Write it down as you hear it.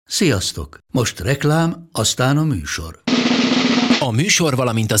Sziasztok! Most reklám, aztán a műsor. A műsor,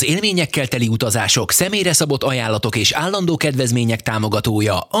 valamint az élményekkel teli utazások, személyre szabott ajánlatok és állandó kedvezmények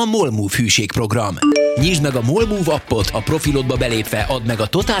támogatója a MOLMOVE hűségprogram. Nyisd meg a MOLMOVE appot, a profilodba belépve add meg a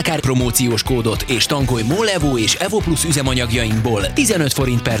Totalcar promóciós kódot és tankolj MOL Evo és Evo Plus üzemanyagjainkból 15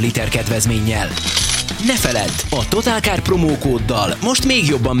 forint per liter kedvezménnyel. Ne feledd, a Totalcar promókóddal most még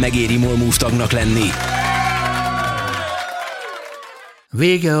jobban megéri MOLMOVE tagnak lenni.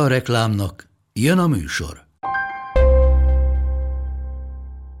 Vége a reklámnak, jön a műsor.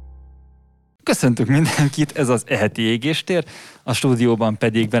 Köszöntök mindenkit, ez az eheti égéstér, a stúdióban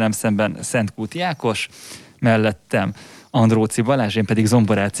pedig velem szemben Szentkúti Ákos, mellettem Andróci Balázs, én pedig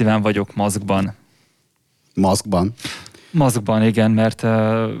Zomborác Iván vagyok maszkban. Maszkban? Maszkban, igen, mert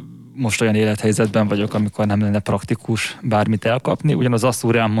most olyan élethelyzetben vagyok, amikor nem lenne praktikus bármit elkapni. Ugyanaz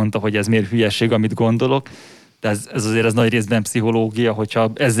Asszúr mondta, hogy ez miért hülyeség, amit gondolok, de ez azért az nagy részben pszichológia,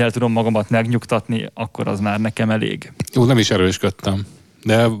 hogyha ezzel tudom magamat megnyugtatni, akkor az már nekem elég. Jó, nem is erősködtem.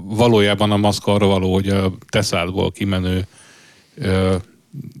 De valójában a maszk arra való, hogy a teszádból kimenő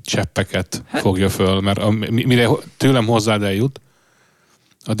cseppeket fogja föl, mert mire tőlem hozzád eljut,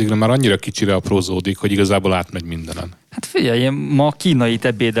 addigra már annyira kicsire aprózódik, hogy igazából átmegy mindenen. Hát figyelj, én ma kínait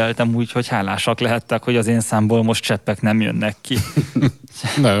ebédeltem úgy, hogy hálásak lehettek, hogy az én számból most cseppek nem jönnek ki.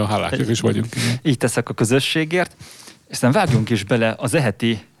 Nagyon hálásak is vagyunk. Így teszek a közösségért. És aztán vágjunk is bele az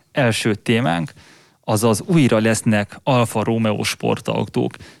eheti első témánk, azaz újra lesznek Alfa Romeo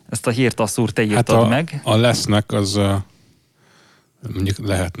sportautók. Ezt a hírt Asszúr, te írtad meg. A lesznek az mondjuk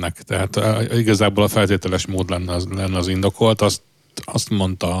lehetnek. Tehát igazából a feltételes mód lenne az indokolt. Azt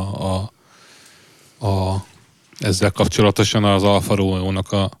mondta ezzel kapcsolatosan az Alfa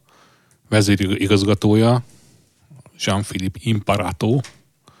Romeo-nak a vezérigazgatója, Jean-Philippe Imparato,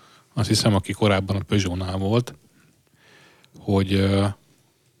 azt hiszem, aki korábban a Peugeot-nál volt, hogy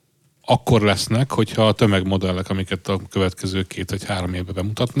akkor lesznek, hogyha a tömegmodellek, amiket a következő 2 vagy 3 évben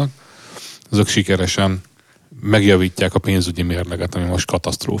bemutatnak, azok sikeresen megjavítják a pénzügyi mérleget, ami most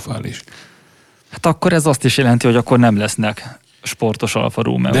katasztrofális. Hát akkor ez azt is jelenti, hogy akkor nem lesznek sportos Alfa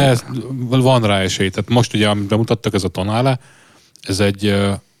Romeo. De van rá esély. Tehát most ugye, amit bemutattak, ez a Tonale,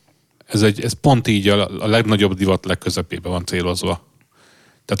 ez pont így a legnagyobb divat legközepében van célozva.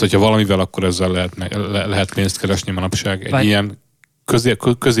 Tehát, hogyha valamivel, akkor ezzel lehet pénzt keresni manapság. Egy ilyen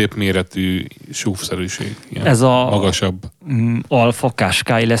középméretű súfszerűség. Ez a magasabb. Alfa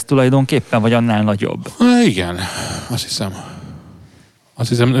Qashqai lesz tulajdonképpen, vagy annál nagyobb? Igen, azt hiszem,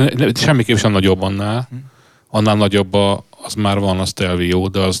 semmiképp sem nagyobb annál. Annál nagyobb az már van a Stelvio,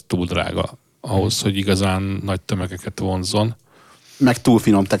 de az túl drága ahhoz, hogy igazán nagy tömegeket vonzzon. Meg túl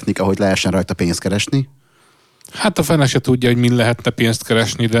finom technika, hogy lehessen rajta pénzt keresni. Hát a fene se tudja, hogy min lehetne pénzt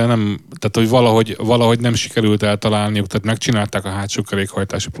keresni, de nem, tehát hogy valahogy nem sikerült eltalálniuk, tehát megcsinálták a hátsó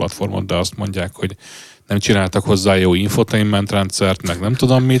kerékhajtási platformot, de azt mondják, hogy nem csináltak hozzá jó infotainment rendszert, meg nem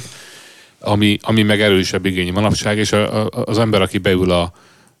tudom mit, ami meg erősebb igény manapság, és az ember, aki beül a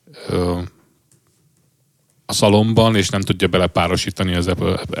szalomban, és nem tudja belepárosítani az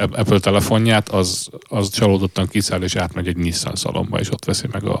Apple telefonját, az csalódottan kiszáll, és átmegy egy Nissan szalomba, és ott veszi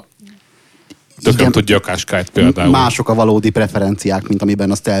meg a tökön tudja a Qashqai-t például. Mások a valódi preferenciák, mint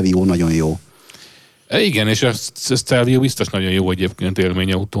amiben a Stelvio nagyon jó. Igen, és a Stelvio biztos nagyon jó egyébként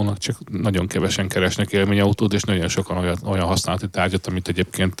élményautónak, csak nagyon kevesen keresnek élményautót, és nagyon sokan olyan használati tárgyat, amit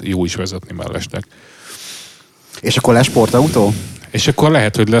egyébként jó is vezetni mellestek. És akkor lesz sportautó? És akkor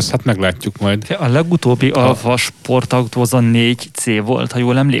lehet, hogy lesz, hát meglátjuk majd. A legutóbbi Alfa sportautó az a 4C volt, ha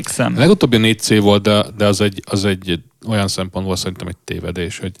jól emlékszem. A legutóbbi 4C volt, de az egy olyan szempontból szerintem egy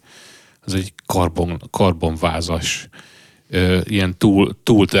tévedés, hogy az egy karbonvázas, ilyen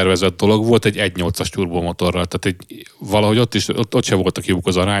túl tervezett dolog volt, egy 1.8-as turbomotorral. Tehát valahogy ott se voltak jók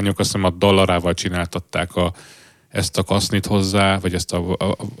az arányok, azt hiszem a dollarával csináltatták ezt a kasznit hozzá, vagy ezt a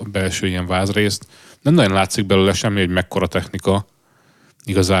belső ilyen vázrészt. Nem nagyon látszik belőle semmi, hogy mekkora technika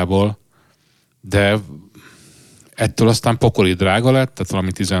igazából, de ettől aztán pokoli drága lett, tehát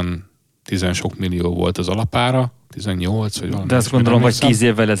valami 10 sok millió volt az alapára, 18 vagy valami. De azt gondolom, hogy 10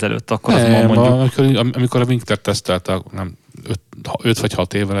 évvel ezelőtt, akkor az ma mondjuk. Amikor a Winkler tesztelte, 5 vagy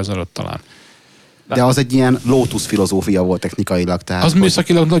 6 évvel ezelőtt talán. De az egy ilyen Lotus filozófia volt technikailag. Tehát az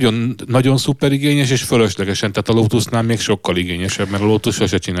műszakilag nagyon, nagyon szuper igényes, és fölöslegesen, tehát a Lotusnál még sokkal igényesebb, mert a Lotus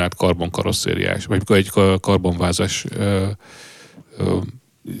sose csinált karbonkarosszériás, vagy egy karbonvázas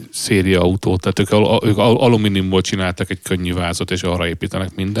szériaautót, tehát ők alumíniumból csináltak egy könnyű vázat, és arra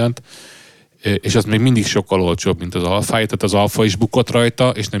építenek mindent, és az még mindig sokkal olcsóbb, mint az Alfáé, tehát az Alfa is bukott rajta,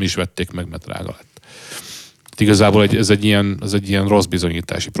 és nem is vették meg, mert drága lett. Igazából ez egy ilyen rossz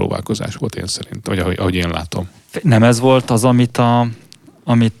bizonyítási próbálkozás volt én szerintem, vagy ahogy én látom. Nem ez volt az, amit a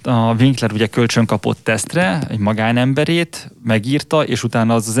amit a Winkler ugye kölcsön kapott tesztre, egy magánemberét megírta, és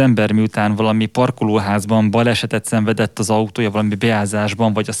utána az ember miután valami parkolóházban balesetet szenvedett az autója, valami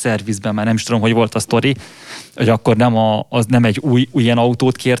beázásban, vagy a szervizben, már nem is tudom, hogy volt a sztori, hogy akkor az nem egy új ilyen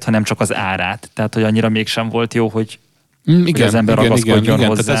autót kért, hanem csak az árát. Tehát, hogy annyira mégsem volt jó, hogy az ember ragaszkodjon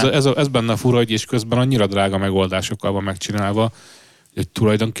hozzá. Tehát ez benne fura, hogy és közben annyira drága megoldásokkal van megcsinálva, hogy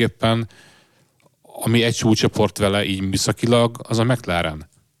tulajdonképpen ami egy súlycsoport vele így műszakilag, az a McLaren.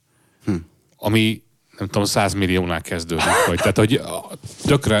 Ami, nem tudom, 100 milliónál kezdődik. Tehát, hogy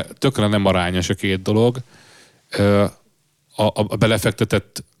tökre nem arányos a két dolog. A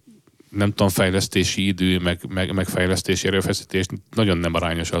belefektetett, nem tudom, fejlesztési idő, meg fejlesztési erőfeszítés nagyon nem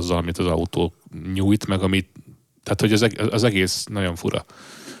arányos azzal, amit az autó nyújt, meg amit, tehát, hogy az egész nagyon fura.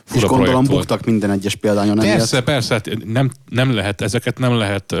 És gondolom buktak minden egyes példányon. Persze, hát ezeket nem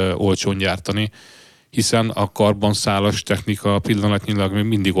lehet olcsón gyártani, hiszen a karbonszálas technika pillanatnyilag még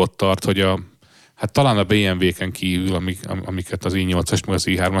mindig ott tart, hogy hát talán a BMW-ken kívül, amiket az i8-as, meg az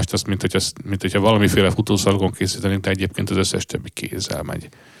i3-ast, azt mint hogyha valamiféle futószalagon készítenénk, de egyébként az összes többi kézzel megy.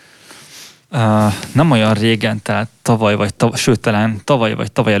 Nem olyan régen, tehát talán tavaly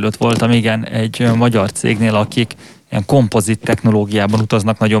vagy tavaly előtt voltam, igen, egy magyar cégnél, akik ilyen kompozit technológiában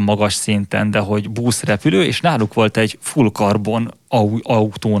utaznak nagyon magas szinten, de hogy buszrepülő, és náluk volt egy full carbon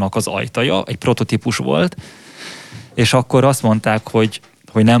autónak az ajtaja, egy prototípus volt, és akkor azt mondták, hogy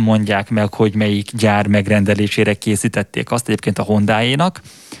nem mondják meg, hogy melyik gyár megrendelésére készítették azt, egyébként a Hondáénak,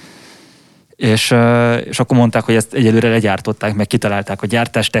 és akkor mondták, hogy ezt egyelőre legyártották, meg kitalálták a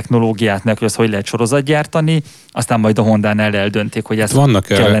gyártás technológiát, meg hogy lehet sorozat gyártani, aztán majd a Hondánál eldöntik, hogy ezt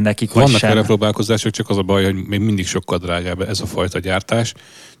kellene nekik, vagy sem. Vannak erre próbálkozások, csak az a baj, hogy még mindig sokkal drágább ez a fajta gyártás.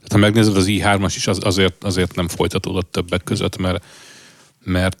 Tehát ha megnézed, az i3-as is azért nem folytatódott többek között,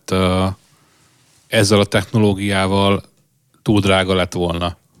 mert ezzel a technológiával túl drága lett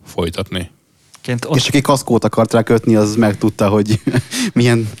volna folytatni. És aki kaszkót akart rá kötni, az megtudta, hogy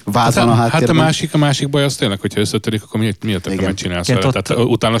milyen váz van a háttérben. Hát a másik baj az tényleg, hogyha összetörik, akkor miért nem csinálsz vele? Tehát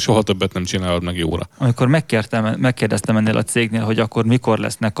utána soha többet nem csinálod meg jóra. Amikor megkérdeztem ennél a cégnél, hogy akkor mikor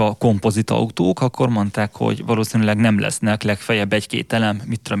lesznek a kompozit autók, akkor mondták, hogy valószínűleg nem lesznek, legfeljebb egy-két elem,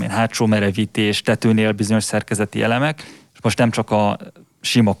 mit tudom én, hátsó merevítés, tetőnél bizonyos szerkezeti elemek, és most nem csak a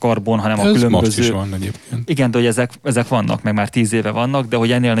sima karbon, hanem a különböző... most is van egyébként. Igen, de hogy ezek vannak, meg már 10 éve vannak, de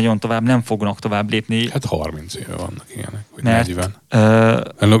hogy ennél nagyon tovább nem fognak tovább lépni. Hát 30 éve vannak ilyenek, vagy mert, 40.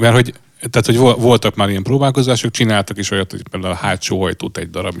 Mert hogy voltak már ilyen próbálkozások, csináltak is olyat, hogy például a hátsó ajtót egy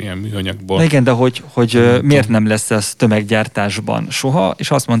darab ilyen műanyagból. Na igen, de hogy miért nem lesz ez tömeggyártásban soha,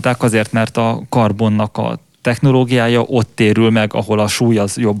 és azt mondták azért, mert a karbonnak a technológiája ott térül meg, ahol a súly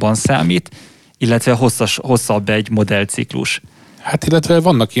az jobban számít, illetve hosszabb egy modellciklus. Hát illetve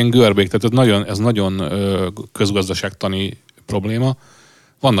vannak ilyen görbék, tehát ez nagyon közgazdaságtani probléma.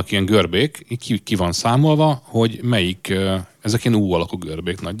 Vannak ilyen görbék, ki van számolva, hogy melyik, ezek ilyen U alakú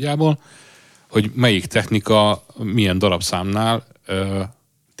görbék nagyjából, hogy melyik technika milyen darabszámnál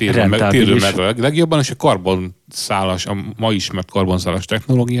térül meg a legjobban, és a karbonszálas, a ma ismert karbonszálas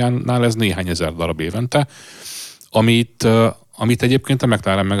technológiánál ez néhány ezer darab évente, amit egyébként a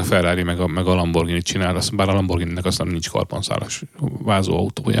McLaren, meg a Ferrari, meg a Lamborghini csinál, bár a Lamborghininek aztán nincs karbonszálas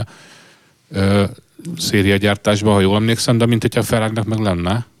vázóautója szériagyártásban, ha jól emlékszem, de mint hogyha a Ferrari-nek meg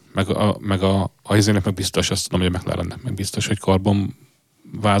lenne, meg a Izének meg biztos, azt tudom, hogy a McLarennek meg biztos, hogy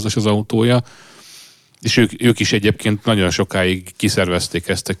karbonvázas az autója, és ők is egyébként nagyon sokáig kiszervezték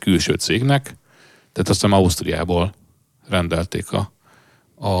ezt a külső cégnek, tehát aztán Ausztriából rendelték a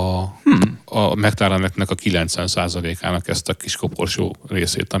McLarennek a 90%-ának ezt a kis koporsó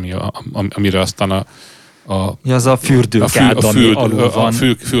részét, amire aztán az a fürdőkád, ami alul van. A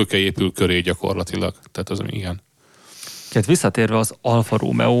fülke épül köré gyakorlatilag. Tehát az, igen. Tehát visszatérve az Alfa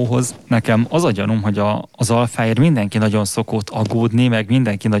Romeóhoz, nekem az a gyanúm, hogy az Alfáért mindenki nagyon szokott aggódni, meg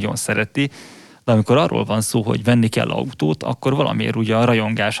mindenki nagyon szereti, de amikor arról van szó, hogy venni kell autót, akkor valamiért ugye a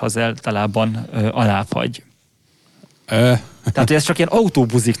rajongás az általában aláfagy. Tehát, hogy ez csak ilyen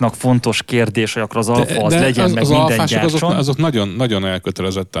autóbuziknak fontos kérdés, hogy akkor az Alfa az legyen, meg minden gyártson. Azok nagyon, nagyon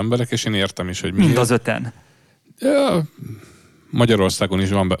elkötelezett emberek, és én értem is, hogy miért. Mind az 5-en. Ja, Magyarországon is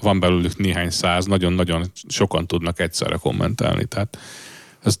van belőlük néhány száz, nagyon-nagyon sokan tudnak egyszerre kommentálni, tehát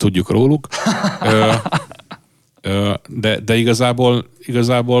ezt tudjuk róluk. De igazából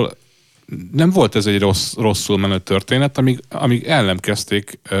nem volt ez egy rosszul menő történet, amíg el nem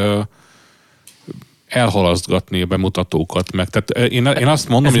kezdték elhalasztgatni a bemutatókat meg. Tehát én azt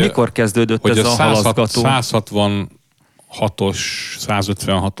mondom, ez mikor kezdődött hogy ez a halaszgató? 166-os,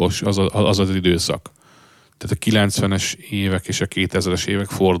 156-os az időszak. Tehát a 90-es évek és a 2000-es évek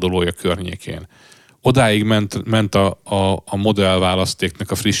fordulója környékén. odáig ment a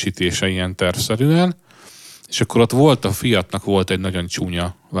modellválasztéknak a frissítése ilyen tervszerűen, és akkor ott volt a Fiatnak volt egy nagyon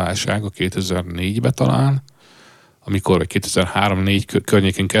csúnya válság a 2004-ben talán, amikor 2003-4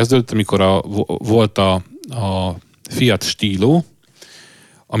 környékén kezdődött, amikor volt a Fiat Stilo,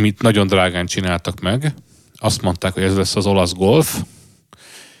 amit nagyon drágán csináltak meg. Azt mondták, hogy ez lesz az olasz Golf,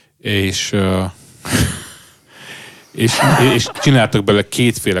 és csináltak bele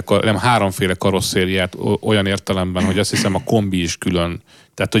háromféle karosszériát olyan értelemben, hogy azt hiszem a kombi is külön.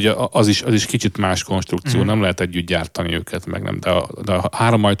 Tehát, hogy az is kicsit más konstrukció, nem lehet együtt gyártani őket, meg nem. De a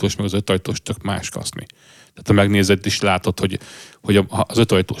 3 ajtós meg az 5 ajtós tök más kaszni. Tehát ha megnézed is látod, hogy az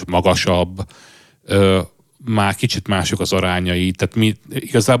 5 ajtós magasabb, már kicsit mások az arányai, tehát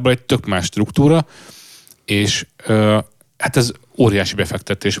igazából egy tök más struktúra, és hát ez óriási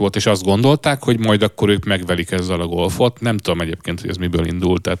befektetés volt, és azt gondolták, hogy majd akkor ők megvelik ezzel a Golfot. Nem tudom egyébként, hogy ez miből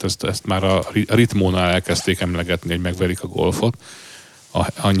indult, tehát ezt már a Ritmónál elkezdték emlegetni, hogy megvelik a Golfot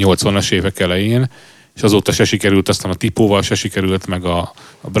a 80-as évek elején, és azóta se sikerült, aztán a Tipóval se sikerült, meg a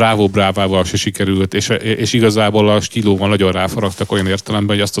Bravo Brávával se sikerült, és igazából a Stilóval nagyon ráfaragtak olyan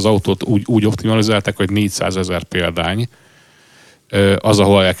értelemben, hogy azt az autót úgy optimalizálták, hogy 400 000 példány az,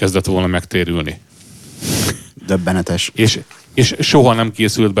 ahol elkezdett volna megtérülni. Döbbenetes. És soha nem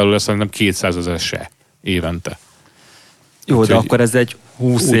készült belőle, szerintem 200 000 se évente. Jó, de akkor ez egy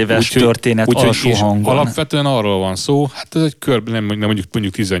 20 éves történet alsó hangon. Alapvetően arról van szó, hát ez egy körben, nem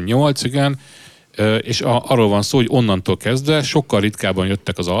mondjuk 18, igen, és arról van szó, hogy onnantól kezdve sokkal ritkábban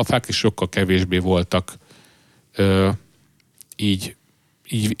jöttek az alfák, és sokkal kevésbé voltak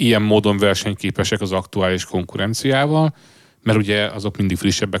ilyen módon versenyképesek az aktuális konkurenciával, mert ugye azok mindig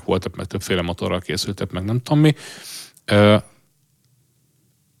frissebbek voltak, mert többféle motorral készültek, meg nem tudom mi.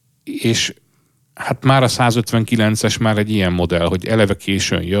 És hát már a 159-es már egy ilyen modell, hogy eleve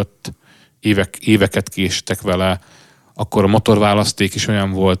későn jött, éveket késtek vele, akkor a motorválaszték is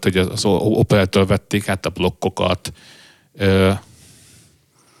olyan volt, hogy az Opel-től vették át a blokkokat.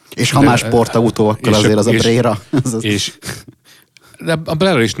 És ha más sportautó, akkor azért az a Brera. De a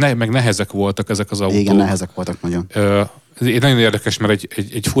Brera is meg nehezek voltak ezek az autók. Igen, nehezek voltak nagyon. Ez nagyon érdekes, mert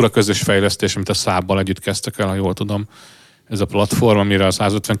egy fura közös fejlesztés, amit a Saabbal együtt kezdtek el, ha jól tudom, ez a platform, amire a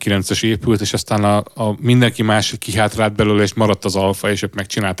 159-es épült, és aztán a mindenki más kihátrált belőle, és maradt az Alfa, és ők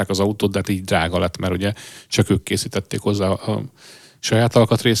megcsinálták az autót, de hát így drága lett, mert ugye csak ők készítették hozzá a saját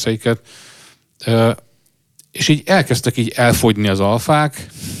alkatrészeiket. És így elkezdtek így elfogyni az alfák,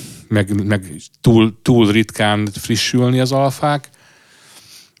 meg túl ritkán frissülni az alfák,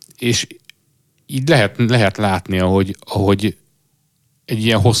 és így lehet látni, ahogy egy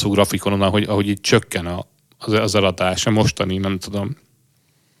ilyen hosszú grafikonon, ahogy így csökken az eladás, a mostani, nem tudom,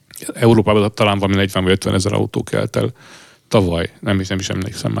 Európában talán valami 40 vagy 50 000 autó kelt el tavaly, nem is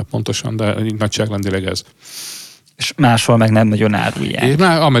emlékszem már pontosan, de nagyságrendileg ez. És máshol meg nem nagyon árulják. És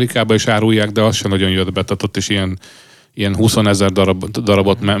már Amerikában is árulják, de az sem nagyon jött be, tehát ott is ilyen 20 000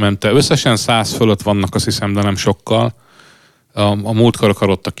 darabot ment el. Összesen 100 fölött vannak, azt hiszem, de nem sokkal. A múltkor a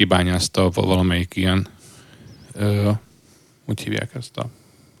Karotta kibányázta valamelyik ilyen, úgy hívják ezt a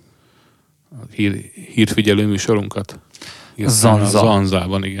hírfigyelő műsorunkat.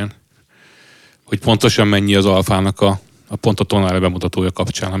 Zanzában, igen. Hogy pontosan mennyi az alfának a pont a Tonale bemutatója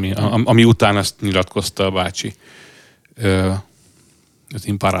kapcsán, ami után ezt nyilatkozta a bácsi, az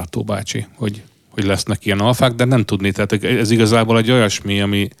Imparato bácsi, hogy lesznek ilyen alfák, de nem tudni. Tehát ez igazából egy olyasmi,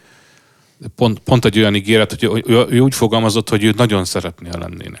 ami pont egy olyan ígéret, hogy ő úgy fogalmazott, hogy ő nagyon szeretné, ha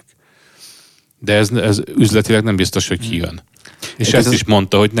lennének. De ez üzletileg nem biztos, hogy kijön. És ezt is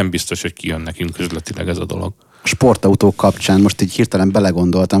mondta, hogy nem biztos, hogy kijön nekünk üzletileg ez a dolog. Sportautók kapcsán most így hirtelen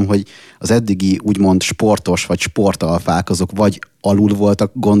belegondoltam, hogy az eddigi úgymond sportos vagy sportalfák azok vagy alul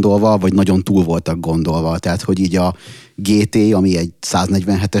voltak gondolva, vagy nagyon túl voltak gondolva. Tehát, hogy így a GT, ami egy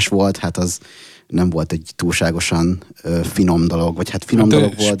 147-es volt, hát az nem volt egy túlságosan finom dolog, vagy hát finom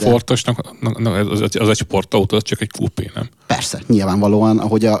dolog volt. Sportosnak, az egy sportautó, az csak egy kupé, nem? Persze, nyilvánvalóan,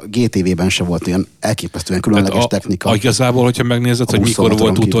 ahogy a GTV-ben se volt olyan elképesztően különleges technika. Igazából, hogyha megnézed, hogy mikor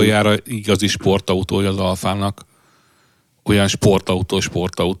volt utoljára igazi sportautója az Alfának, olyan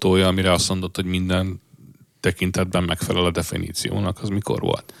sportautója, amire azt mondott, hogy minden tekintetben megfelel a definíciónak, az mikor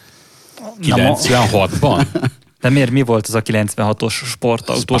volt? 96-ban? De miért mi volt az a 96-os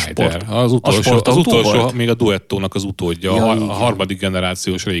sportautó? Az utolsó, még a Duettónak az utódja, a harmadik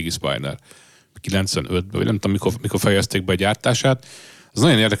generációs régi Spider. 95-ben, vagy nem tudom, mikor fejezték be a gyártását. Az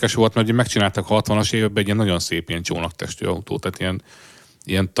nagyon érdekes volt, mert megcsináltak 60-as években egy ilyen nagyon szép ilyen csónaktestű autó, tehát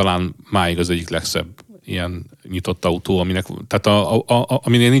ilyen talán máig az egyik legszebb ilyen nyitott autó, aminek, tehát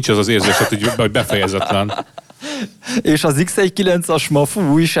aminél nincs az érzés, hogy befejezetlen. És az X19 a smafú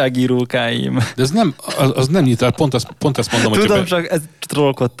újságírókáim. De ez nem, az nem nyitál, pont ezt mondom, hogy tudom, csak ezt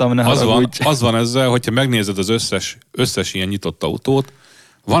trollkodtam, ne haragudj. Az van ezzel, hogyha megnézed az összes ilyen nyitott autót,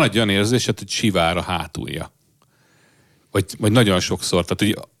 van egy olyan érzésed, hogy sivár a hátulja. Vagy nagyon sokszor,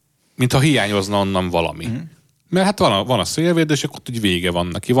 tehát hogy, mintha hiányozna onnan valami. Mm. Mert hát van a szélvédő, és akkor úgy vége van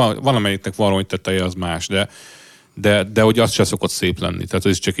neki. Van amelyiknek valami teteje, az más, de hogy az sem szokott szép lenni. Tehát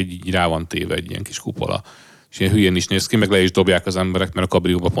ez csak így rá van téve egy ilyen kis kupola. És ilyen hülyén is néz ki, meg le is dobják az emberek, mert a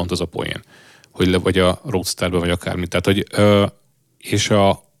kabrióban pont az a poén. Vagy a Roadsterben, vagy akármi. Tehát, hogy és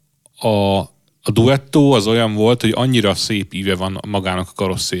a Duetto az olyan volt, hogy annyira szép íve van magának a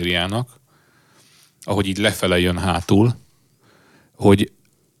karosszériának, ahogy így lefele jön hátul, hogy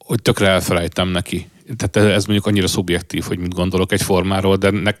tökre elfelejtem neki. Tehát ez mondjuk annyira szubjektív, hogy mit gondolok egy formáról,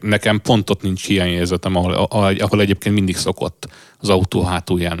 de nekem pont ott nincs hiányérzetem, ahol egyébként mindig szokott az autó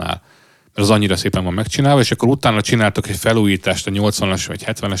hátuljánál. Mert az annyira szépen van megcsinálva, és akkor utána csináltak egy felújítást a 80-as vagy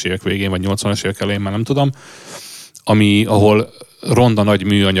 70-es évek végén, vagy 80-as évek elején, már nem tudom, ahol ronda nagy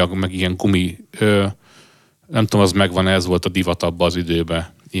műanyag, meg ilyen gumi, nem tudom, az megvan, ez volt a divat abban az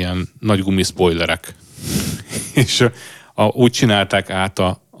időben, ilyen nagy gumi spoilerek. És úgy csinálták át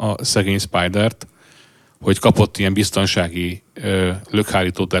a szegény Spydert, hogy kapott ilyen biztonsági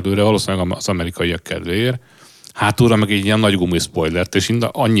lökhárítót előre, valószínűleg az amerikaiak kedvéért, hátulra meg egy ilyen nagy gumi spoilert, és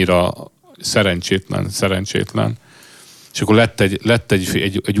annyira szerencsétlen. És akkor lett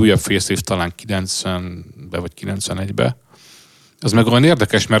egy újabb facelift talán 90-be vagy 91-be. Az meg olyan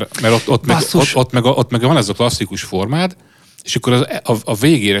érdekes, mert ott meg van ez a klasszikus formád, és akkor a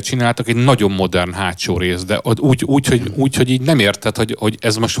végére csináltak egy nagyon modern hátsó rész, de úgy, hogy így nem érted, hogy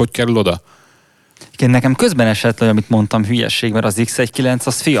ez most hogy kerül oda. Igen, nekem közben esett le, amit mondtam, hülyesség, mert az X19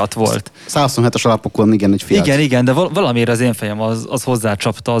 az Fiat volt. 127-es alapokon igen, egy Fiat. Igen, de valamiért az én fejem az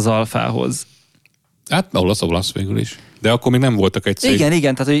hozzácsapta az Alfához. Hát olasz végül is. De akkor még nem voltak egy cég.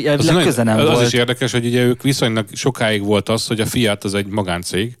 Igen, tehát hogy köze nem volt. Az is érdekes, hogy ugye ők viszonylag sokáig volt az, hogy a Fiat az egy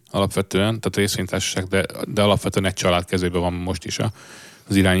magáncég alapvetően, tehát részvénytársaság, de alapvetően egy család kezében van most is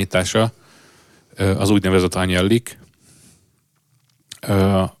az irányítása. Az úgynevezett Agnellik.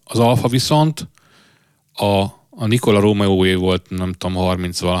 Az Alfa viszont a Nicola Romeóé volt, nem tudom,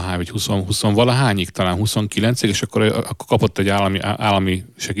 30-valahány, vagy 20-valahányig, talán 29-ig, és akkor kapott egy állami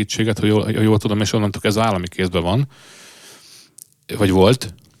segítséget, hogy jól tudom, és onnantól ez állami kézben van, vagy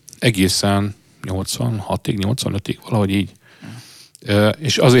volt, egészen 86-ig, 85-ig, valahogy így.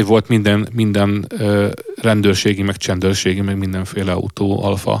 És azért volt minden rendőrségi, meg csendőrségi, meg mindenféle autó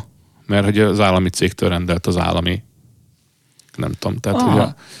Alfa, mert hogy az állami cégtől rendelt az állami, nem tudom, tehát hogy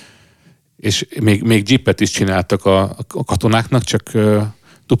és még Jeepet is csináltak a katonáknak, csak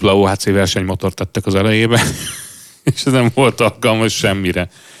dupla OHC versenymotort tettek az elejébe, és ez nem volt alkalmas semmire.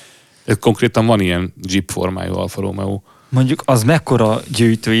 Konkrétan van ilyen Jeep formájú Alfa Romeo. Mondjuk az mekkora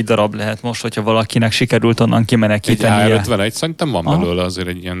gyűjtői darab lehet most, hogyha valakinek sikerült onnan kimenekítenie? Egy A51, szerintem van belőle azért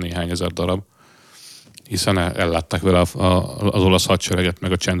egy ilyen néhány ezer darab. Hiszen ellátták vele az olasz hadsereget,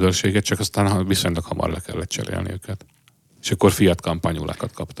 meg a csendőrséget, csak aztán viszonylag hamar le kellett cserélni őket. És akkor Fiat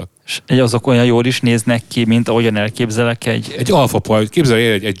kampányulákat kaptak. És azok olyan jól is néznek ki, mint ahogyan elképzelek egy alfa pajzs,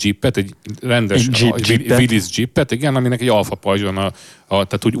 képzelj egy Jeepet, egy rendes Willys Jeepet, igen, aminek egy alfa pajzs van,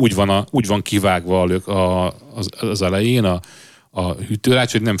 tehát úgy van kivágva az elején a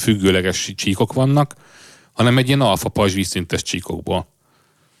hűtőrács, hogy nem függőleges csíkok vannak, hanem egy ilyen alfa pajzs vízszintes csíkokból.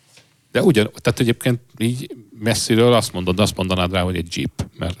 De tehát egyébként így messziről azt mondanád rá, hogy egy Jeep,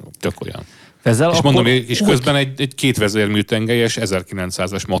 mert tök olyan. Ezzel és mondom, és közben egy 2 vezérmű tengelyes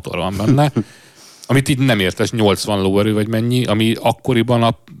 1900-as motor van benne, amit így nem értes, 80 lóerő vagy mennyi, ami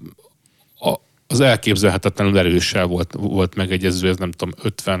akkoriban az elképzelhetetlenül erőssel volt megegyező, ez nem tudom,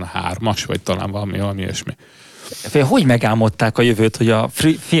 53-as, vagy talán valami ilyesmi. Hogy megálmodták a jövőt, hogy a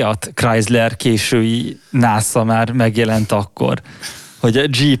Fiat Chrysler késői NASA már megjelent akkor? Hogy a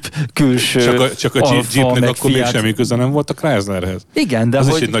Jeep külső Csak a Jeepnek akkor még semmi köze nem volt a Chryslerhez. Igen, de az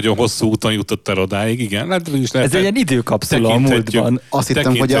is egy nagyon hosszú úton jutott el odáig, igen. Ez egy ilyen időkapszula a múltban. Azt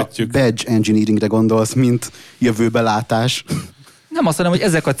hittem, hogy a badge engineeringre gondolsz, mint jövőbelátás. Nem azt mondom, hogy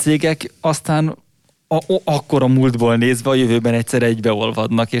ezek a cégek aztán akkor a múltból nézve a jövőben egyszer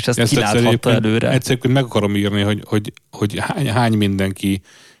egybeolvadnak, és ezt kiláthatta előre. Egyszerűen meg akarom írni, hogy hány mindenki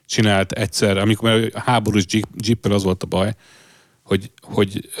csinált egyszer, amikor a háborús Jeeppel az volt a baj,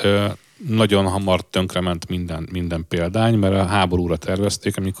 hogy nagyon hamar tönkrement minden példány, mert a háborúra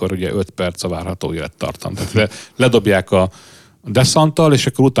tervezték, amikor ugye 5 perc a várható élettartam. Tehát ledobják Deszanttal, és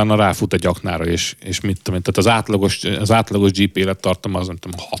akkor utána ráfut egy aknára, és mit tudom én. Tehát az átlagos Jeep élettartama az nem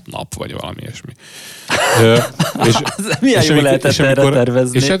tudom, 6 nap, vagy valami ilyesmi. Milyen jól lehetett erre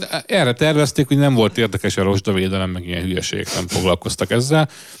tervezni? És erre tervezték, hogy nem volt érdekes a rozsdavédelem, meg ilyen hülyeségek nem foglalkoztak ezzel.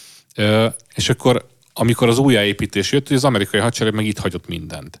 És akkor, amikor az újjáépítés jött, az amerikai hadsereg meg itt hagyott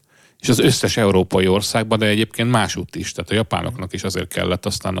mindent. És az összes európai országban, de egyébként másútt is. Tehát a japánoknak is azért kellett,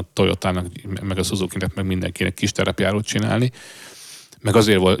 aztán a Toyotának, meg a Suzuki-nek, meg mindenkinek kis terepjárót csinálni. Meg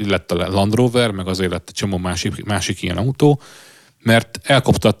azért lett a Land Rover, meg azért lett a csomó másik ilyen autó, mert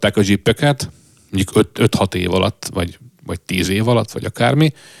elkoptatták a jeepeket, mondjuk 5-6 év alatt, vagy 10 év alatt, vagy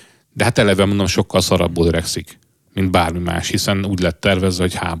akármi, de hát eleve mondom, sokkal szarabbul öregszik, mint bármi más, hiszen úgy lett tervezve,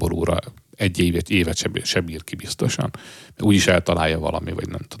 hogy háborúra egy évet se bír ki biztosan. Úgyis eltalálja valami, vagy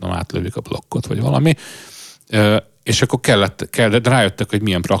nem tudom, átlövik a blokkot, vagy valami. És akkor kellett, rájöttek, hogy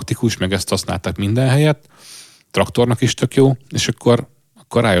milyen praktikus, meg ezt használták minden helyet, traktornak is tök jó, és akkor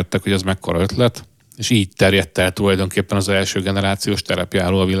rájöttek, hogy ez mekkora ötlet, és így terjedt el tulajdonképpen az első generációs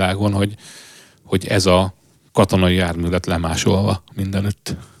terepjáró a világon, hogy ez a katonai jármű lett lemásolva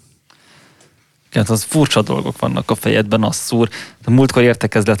mindenütt. Hát az furcsa dolgok vannak a fejedben, az szúr. A múltkor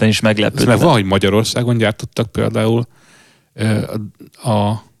értekezleten is meglepődtem. Ez meg van, hogy Magyarországon gyártottak például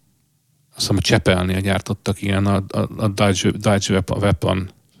azt hiszem, a Csepelnél gyártottak ilyen a Dodge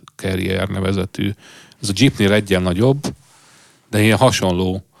Weapon Carrier nevezetű. Ez a Jeepnél egyen nagyobb, de ilyen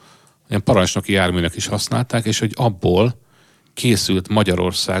hasonló, ilyen parancsnoki járműnek is használták, és hogy abból készült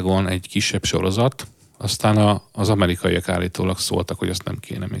Magyarországon egy kisebb sorozat, aztán az amerikaiak állítólag szóltak, hogy azt nem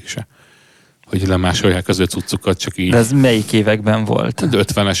kéne mégse. Hogy lemásolják az ő cuccukat, csak így. De ez melyik években volt?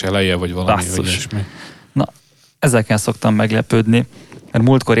 50-es eleje, vagy valami. Vagy na, ezeken szoktam meglepődni, mert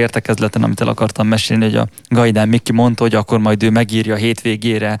múltkor értekezleten, amit el akartam mesélni, hogy a Gajdán Miki mondta, hogy akkor majd ő megírja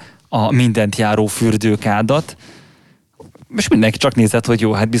hétvégére a mindent járó fürdőkádat, és mindenki csak nézett, hogy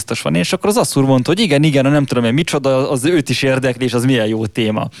jó, hát biztos van. És akkor az asszúr mondta, hogy igen, nem tudom én micsoda, az őt is érdekli, és az milyen jó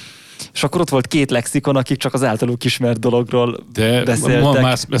téma. És akkor ott volt 2 lexikon, akik csak az általuk ismert dologról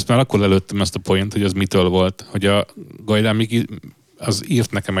beszéltek. Ezt már akkor előttem ezt a point, hogy az mitől volt, hogy a Gajdán Miki az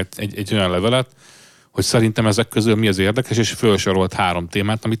írt nekem egy olyan levelet, hogy szerintem ezek közül mi az érdekes, és felsorolt 3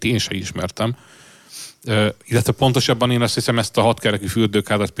 témát, amit én sem ismertem. Illetve pontosabban én azt hiszem, ezt a 6 kerekű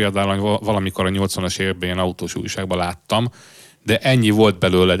fürdőkádat például valamikor a 80-as években ilyen autós újságban láttam, de ennyi volt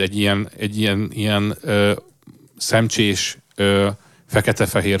belőle, egy ilyen szemcsés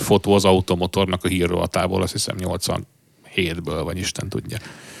fekete-fehér fotó az automotornak a hírrovatából, azt hiszem 87-ből, vagy Isten tudja.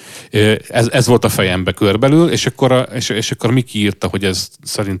 Ez volt a fejembe körbelül, és akkor Miki írta, hogy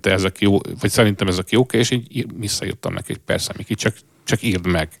szerintem ezek jók, és így visszaírtam neki, hogy persze Miki, csak írd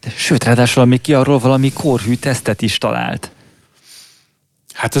meg. Sőt, ráadásul a Miki arról valami kórhű tesztet is talált.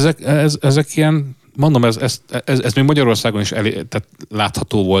 Hát ezek ilyen, mondom, ez még Magyarországon is tehát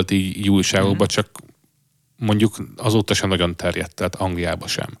látható volt így újságokban, csak mondjuk azóta sem nagyon terjedt, tehát Angliában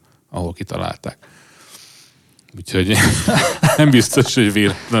sem, ahol kitalálták. Úgyhogy nem biztos, hogy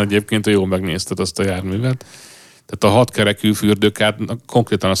véletlen egyébként, hogy jól megnézted azt a járművet. Tehát a 6 kerekű fürdőkát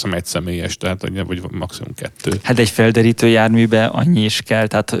konkrétan azt hiszem 1 személyes, tehát vagy maximum 2. Hát egy felderítő járműbe annyi is kell,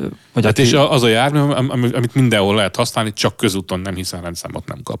 tehát... És az a jármű, amit mindenhol lehet használni, csak közúton nem, hiszen rendszámot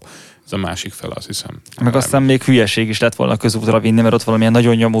nem kap. Ez a másik fel, azt hiszem. Meg aztán még hülyeség is lett volna közútra vinni, mert ott valamilyen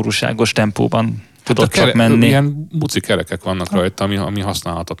nagyon nyomorúságos tempóban tudott csak menni. Ilyen buci kerekek vannak rajta, ami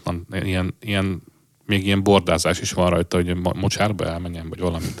használhatatlan. Még ilyen bordázás is van rajta, hogy mocsárba elmenjen, vagy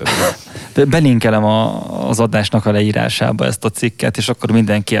valamit. Belinkelem az adásnak a leírásába ezt a cikket, és akkor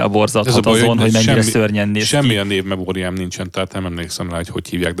mindenki elborzadhat azon, hogy mennyire szörnyen néz ki. Semmilyen névmemóriám nincsen, tehát nem emlékszem rá, hogy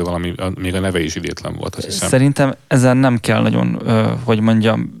hívják, de valami, még a neve is idétlen volt, azt hiszem. Szerintem ezen nem kell nagyon, hogy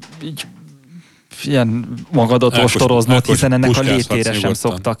mondjam, így ilyen magadat ostoroznod, hiszen ennek a létére sem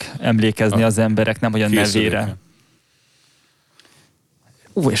szoktak emlékezni az emberek, nem hogy a nevére.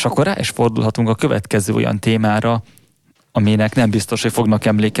 És akkor rá is fordulhatunk a következő olyan témára, aminek nem biztos, hogy fognak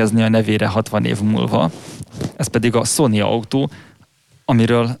emlékezni a nevére 60 év múlva. Ez pedig a Sony autó,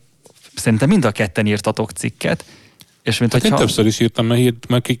 amiről szerintem mind a ketten írtatok cikket. És mint én többször is írtam,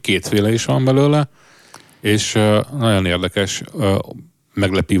 mert 2 is van belőle, és nagyon érdekes,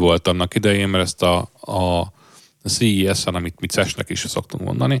 meglepi volt annak idején, mert ezt a CES-en, amit mi CES-nek is szoktunk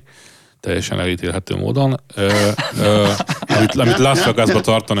mondani, teljesen elítélhető módon, amit Las Vegasba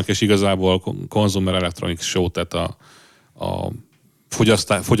tartanak, és igazából Consumer Electronics Show, tehát a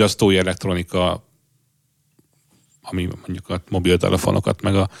fogyasztói elektronika, ami mondjuk a mobiltelefonokat,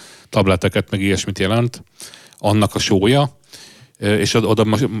 meg a tableteket, meg ilyesmit jelent, annak a show-ja, és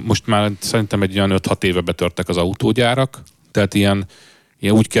oda most már szerintem egy olyan 5-6 éve betörtek az autógyárak, tehát ilyen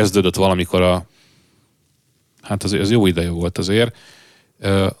úgy kezdődött valamikor hát az jó ideje volt azért,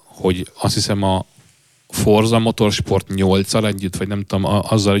 hogy azt hiszem a Forza Motorsport 8-al együtt, vagy nem tudom,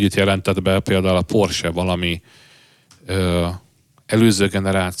 azzal együtt jelentett be például a Porsche valami előző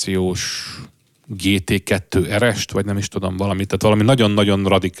generációs GT2 RS-t, vagy nem is tudom valamit, tehát valami nagyon-nagyon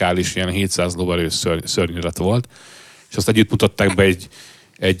radikális ilyen 700 lóerő szörnyűlet volt, és azt együtt mutatták be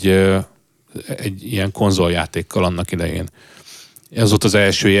egy ilyen konzoljátékkal annak idején. Ez volt az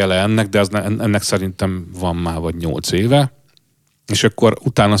első jele ennek, de ennek szerintem van már vagy 8 éve, és akkor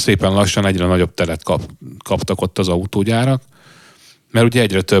utána szépen lassan egyre nagyobb teret kaptak ott az autógyárak, mert ugye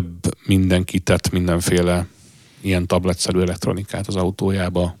egyre több mindenki tett mindenféle ilyen tabletszerű elektronikát az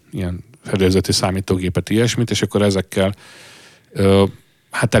autójába, ilyen fedélzeti számítógépet, ilyesmit, és akkor ezekkel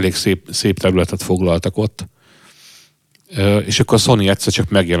hát elég szép területet foglaltak ott. És akkor a Sony egyszer csak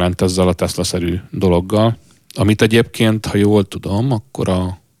megjelent ezzel a Tesla-szerű dologgal, amit egyébként, ha jól tudom, akkor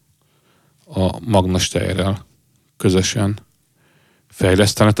a Magna Steyrrel közösen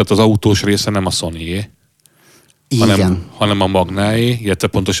fejlesztenek, tehát az autós része nem a Sonyé, hanem a Magnáé, illetve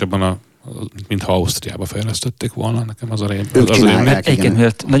pontosabban mintha Ausztriába fejlesztették volna, nekem az a rém. Egyébként,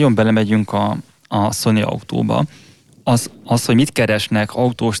 miért nagyon belemegyünk a Sony autóba, az, hogy mit keresnek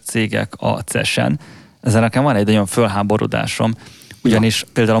autós cégek a CES-en, ezzel nekem van egy nagyon fölháborodásom, ugyanis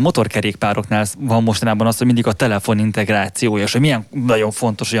például a motorkerékpároknál van mostanában az, hogy mindig a telefon integrációja, és hogy milyen nagyon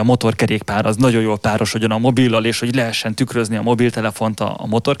fontos, hogy a motorkerékpár az nagyon jól párosodjon a mobillal, és hogy lehessen tükrözni a mobiltelefont a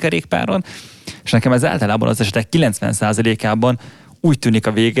motorkerékpáron, és nekem ez általában az esetek 90%-ában úgy tűnik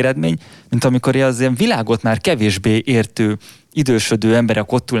a végeredmény, mint amikor az ilyen világot már kevésbé értő, idősödő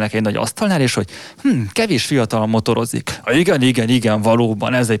emberek ott ülnek egy nagy asztalnál, és hogy kevés fiatal motorozik. Igen,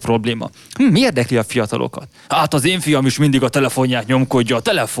 valóban, ez egy probléma. Mi érdekli a fiatalokat? Hát az én fiam is mindig a telefonját nyomkodja, a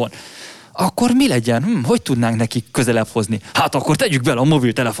telefon. Akkor mi legyen? Hogy tudnánk nekik közelebb hozni? Hát akkor tegyük bele a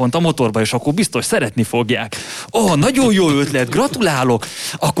mobiltelefont a motorba, és akkor biztos szeretni fogják. Nagyon jó ötlet, gratulálok!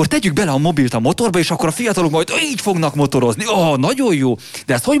 Akkor tegyük bele a mobilt a motorba, és akkor a fiatalok majd így fognak motorozni. Nagyon jó!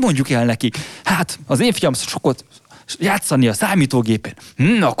 De ezt hogy mondjuk el nekik? Hát az én fiam sokat játszani a számítógépen.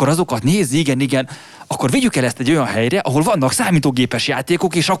 Akkor azokat nézz, igen. Akkor vigyük el ezt egy olyan helyre, ahol vannak számítógépes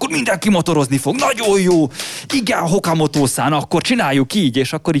játékok, és akkor mindenki motorozni fog. Nagyon jó! Igen, Hokamoto-szán, akkor csináljuk így,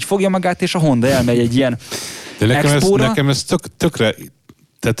 és akkor így fogja magát, és a Honda elmegy egy ilyen nekem ez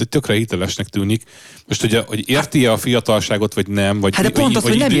tökre hitelesnek tűnik. Most ugye, hogy érti-e a fiatalságot, vagy nem, vagy hát de pont az,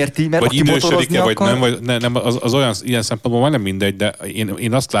 hogy nem érti, mert vagy idősödik-e, vagy nem, vagy nem, az olyan ilyen szempontból már nem mindegy, de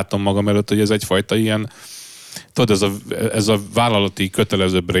én azt látom magam előtt, hogy ez egyfajta ilyen, tudod, ez a vállalati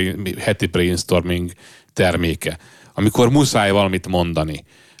kötelező heti brainstorming terméke. Amikor muszáj valamit mondani.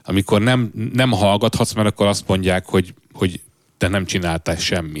 Amikor nem hallgathatsz, mert akkor azt mondják, hogy te nem csináltál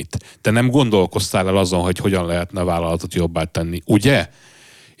semmit. Te nem gondolkoztál el azon, hogy hogyan lehetne a vállalatot jobbá tenni. Ugye?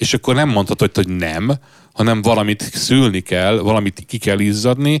 És akkor nem mondhatod, hogy nem, hanem valamit szülni kell, valamit ki kell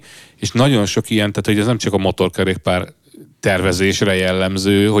izzadni, és nagyon sok ilyen, tehát hogy ez nem csak a motorkerékpár tervezésre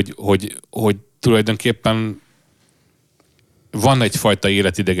jellemző, hogy tulajdonképpen van egyfajta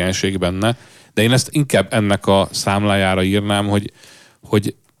életidegenség benne, de én ezt inkább ennek a számlájára írnám,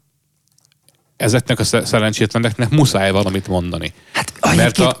 hogy ezeknek a szerencsétleneknek muszáj valamit mondani. Hát,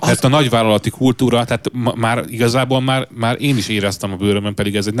 mert a nagyvállalati kultúra, tehát már igazából már én is éreztem a bőrömön,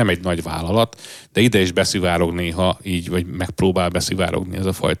 pedig ez nem egy nagy vállalat, de ide is beszivárog néha így, vagy megpróbál beszivárogni ez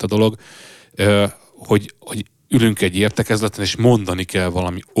a fajta dolog, hogy ülünk egy értekezleten, és mondani kell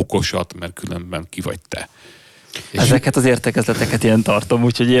valami okosat, mert különben ki vagy te. Ezeket az értekezleteket ilyen tartom,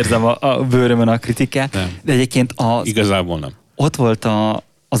 úgyhogy érzem a bőrömön a kritikát. Nem. De egyébként igazából nem. Ott volt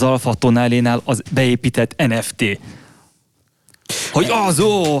az Alfa Tonalénál az beépített NFT. Hogy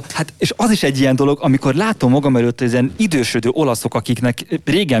hát és az is egy ilyen dolog, amikor látom magam előtt az ilyen idősödő olaszok, akiknek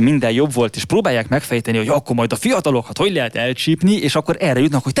régen minden jobb volt, és próbálják megfejteni, hogy akkor majd a fiatalokat hogy lehet elcsípni, és akkor erre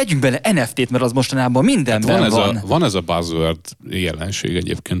jutnak, hogy tegyünk bele NFT-t, mert az mostanában mindenben van. Van ez a buzzword jelenség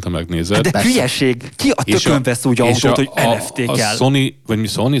egyébként, ha megnézed. Hát de hülyeség. Ki a tökön vesz úgy autót, hogy NFT kell? A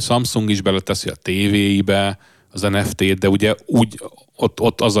Sony, Samsung is beleteszi a tévéibe az NFT-t, de ugye úgy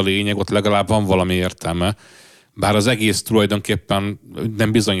ott az a lényeg, ott legalább van valami értelme. Bár az egész tulajdonképpen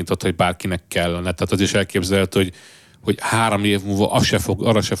nem bizonyított, hogy bárkinek kellene. Tehát az is elképzelhető, hogy 3 év múlva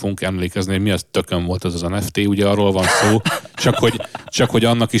arra se fogunk emlékezni, hogy mi az tökön volt az NFT, ugye arról van szó, csak hogy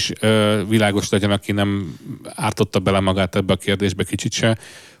annak is világos legyen, aki nem ártotta bele magát ebbe a kérdésbe kicsit se,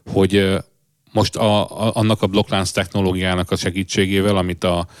 hogy most annak a blokklánc technológiának a segítségével, amit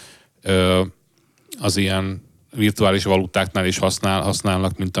az ilyen virtuális valutáknál is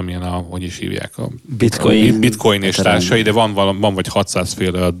használnak, mint amilyen hogy is hívják a Bitcoin és társai, de van vagy 600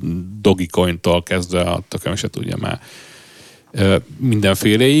 féle a Dogecoin-tól kezdve, a tököm se tudja már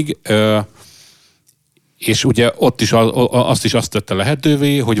mindenféléig. És ugye ott is azt tette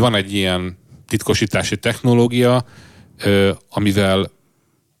lehetővé, hogy van egy ilyen titkosítási technológia, amivel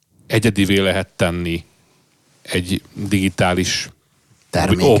egyedivé lehet tenni egy digitális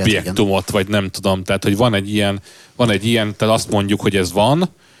terméket, objektumot, igen. Vagy nem tudom. Tehát, hogy van egy ilyen, tehát azt mondjuk, hogy ez van,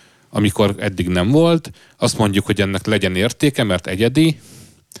 amikor eddig nem volt, azt mondjuk, hogy ennek legyen értéke, mert egyedi,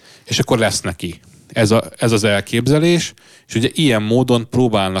 és akkor lesz neki. Ez az elképzelés, és ugye ilyen módon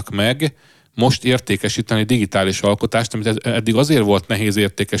próbálnak meg most értékesíteni digitális alkotást, amit eddig azért volt nehéz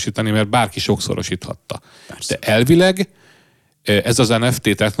értékesíteni, mert bárki sokszorosíthatta. Persze. De elvileg ez az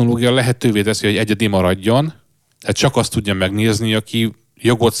NFT technológia lehetővé teszi, hogy egyedi maradjon, tehát csak azt tudja megnézni, aki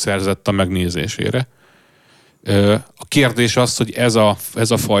jogot szerzett a megnézésére. A kérdés az, hogy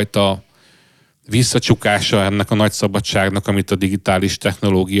ez a fajta visszacsukása ennek a nagy szabadságnak, amit a digitális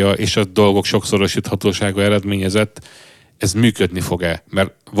technológia és a dolgok sokszorosíthatósága eredményezett, ez működni fog-e?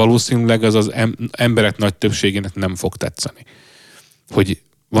 Mert valószínűleg az emberek nagy többségének nem fog tetszeni. Hogy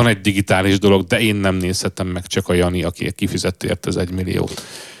van egy digitális dolog, de én nem nézhetem meg, csak a Jani, aki kifizett érte az 1 milliót.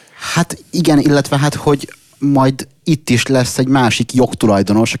 Hát igen, illetve hát, hogy majd itt is lesz egy másik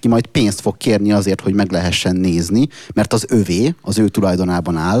jogtulajdonos, aki majd pénzt fog kérni azért, hogy meg lehessen nézni, mert az övé, az ő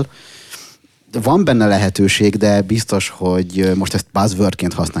tulajdonában áll. Van benne lehetőség, de biztos, hogy most ezt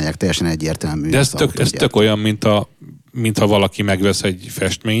buzzwordként használják, teljesen egyértelmű. De ez tök olyan, mintha valaki megvesz egy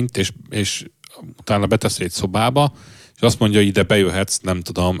festményt, és utána beteszi egy szobába, és azt mondja, hogy ide bejöhetsz, nem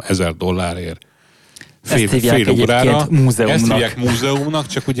tudom, $1000 fél órára. Múzeumnak. Ezt hívják múzeumnak,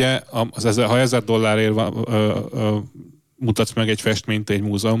 csak ugye ha $1000 mutatsz meg egy festményt egy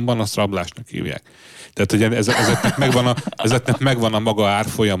múzeumban, azt rablásnak hívják. Tehát ugye ezeknek megvan a maga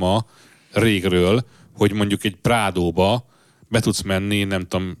árfolyama régről, hogy mondjuk egy Prádóba be tudsz menni, nem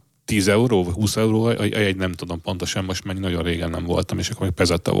tudom, 10 euró, 20 euró, egy nem tudom pontosan, most mennyi, nagyon régen nem voltam, és akkor még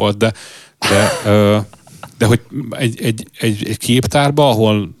pezetta volt, de hogy egy képtárba,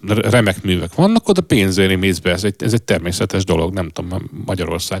 ahol remek művek vannak, oda pénzért mész be, ez egy természetes dolog, nem tudom,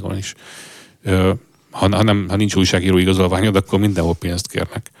 Magyarországon is. Ha nincs újságíró igazolványod, akkor mindenhol pénzt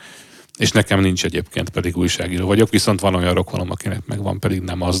kérnek. És nekem nincs egyébként, pedig újságíró vagyok, viszont van olyan rokonom, akinek megvan, pedig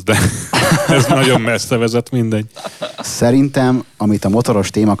nem az, de ez nagyon messze vezet, mindegy. Szerintem, amit a motoros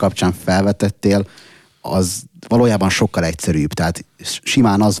téma kapcsán felvetettél, az valójában sokkal egyszerűbb. Tehát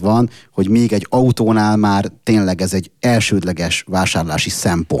simán az van, hogy még egy autónál már tényleg ez egy elsődleges vásárlási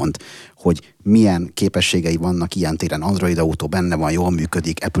szempont, hogy milyen képességei vannak ilyen téren. Android autó benne van, jól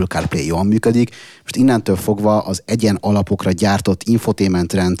működik, Apple CarPlay jól működik. Most innentől fogva az egyen alapokra gyártott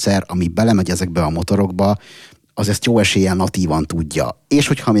infotainment rendszer, ami belemegy ezekbe a motorokba, az ezt jó eséllyel natívan tudja. És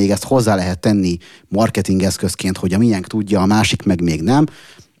hogyha még ezt hozzá lehet tenni marketing eszközként, hogy a miénk tudja, a másik meg még nem,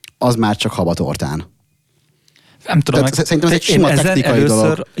 az már csak habatortán. Nem tudom, szerintem ez egy sima technikai dolog.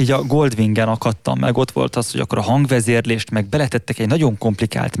 Először így a Goldwingen akadtam meg, ott volt az, hogy akkor a hangvezérlést meg beletettek egy nagyon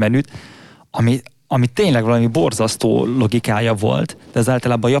komplikált menüt, ami tényleg valami borzasztó logikája volt, de ez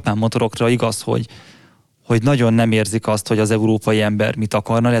általában a japán motorokra igaz, hogy nagyon nem érzik azt, hogy az európai ember mit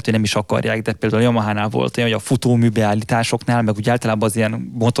akarna, lehet, hogy nem is akarják, de például a Yamahánál volt olyan, hogy a futómű beállításoknál, meg úgy általában az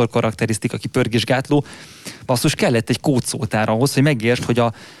ilyen motorkarakterisztika, kipörgésgátló, basszus kellett egy kódszótár ahhoz, hogy megértsd,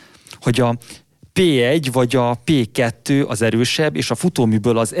 hogy a P1 vagy a P2 az erősebb, és a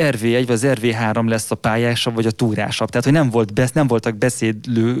futóműből az RV1 vagy az RV3 lesz a pályásabb vagy a túrásabb. Tehát, hogy nem voltak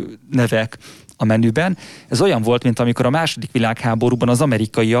beszédlő nevek a menüben. Ez olyan volt, mint amikor a második világháborúban az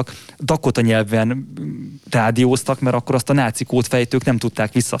amerikaiak Dakota nyelven rádióztak, mert akkor azt a náci kódfejtők nem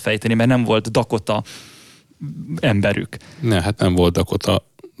tudták visszafejteni, mert nem volt Dakota emberük. Ne, hát nem volt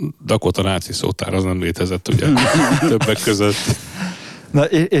Dakota náci szótár, az nem létezett ugye többek között. Na,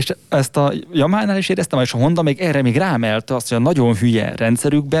 és ezt a Yamahánál is éreztem, és a Honda még erre még rámelte azt, hogy a nagyon hülye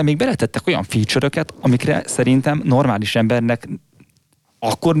rendszerükbe még beletettek olyan feature-öket, amikre szerintem normális embernek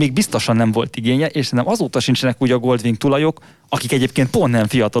akkor még biztosan nem volt igénye, és szerintem azóta sincsenek úgy a Goldwing tulajok, akik egyébként pont nem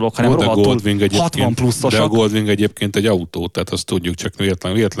fiatalok, hanem rohadtul 60 pluszosak. De a Goldwing egyébként egy autó, tehát azt tudjuk, csak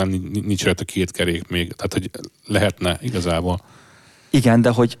véletlen nincs rajta 2 kerék még, tehát hogy lehetne igazából. Igen, de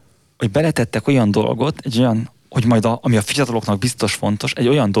hogy beletettek olyan dolgot, egy olyan, hogy majd ami a fiataloknak biztos fontos, egy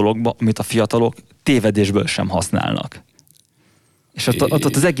olyan dologba, amit a fiatalok tévedésből sem használnak. És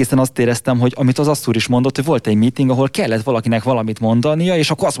ott az egészen azt éreztem, hogy amit az Asszúr is mondott, hogy volt egy meeting, ahol kellett valakinek valamit mondania, és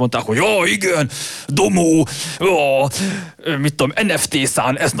akkor azt mondták, hogy igen, Domó, mit tudom,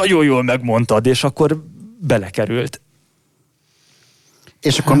 NFT-szán, ezt nagyon jól megmondtad, és akkor belekerült.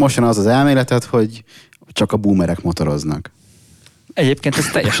 És akkor most jön az elméleted, hogy csak a boomerek motoroznak. Egyébként ez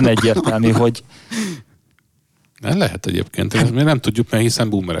teljesen egyértelmű, hogy nem lehet egyébként, ezt mi nem tudjuk, mert hiszen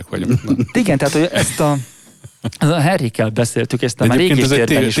boomerek vagyunk. Igen, tehát hogy ezt A Harry-kel beszéltük, ezt már egyébként ez egy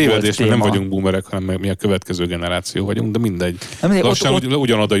tévedés, mert nem vagyunk boomerek, hanem mi a következő generáció vagyunk, de mindegy. Lassan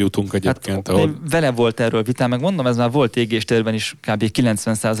ugyanoda jutunk egyébként. Hát, vele volt erről vitám, meg mondom, ez már volt égéstérben is kb.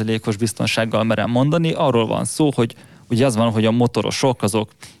 90%-os biztonsággal merem mondani. Arról van szó, hogy ugye az van, hogy a motorosok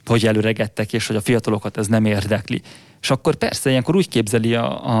azok hogy előregettek, és hogy a fiatalokat ez nem érdekli. És akkor persze ilyenkor úgy képzeli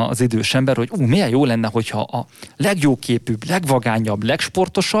az idős ember, hogy milyen jó lenne, hogyha a legjóképűbb, legvagányabb,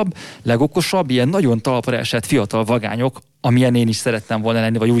 legsportosabb, legokosabb, ilyen nagyon talpra esett fiatal vagányok, amilyen én is szerettem volna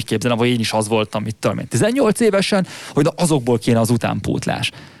lenni, vagy úgy képzelem, vagy én is az voltam, mit tudom én, 18 évesen, hogy azokból kéne az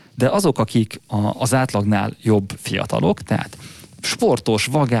utánpótlás. De azok, akik az átlagnál jobb fiatalok, tehát sportos,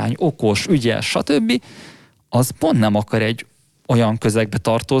 vagány, okos, ügyes, stb., az pont nem akar egy olyan közegbe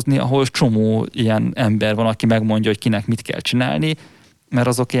tartozni, ahol csomó ilyen ember van, aki megmondja, hogy kinek mit kell csinálni, mert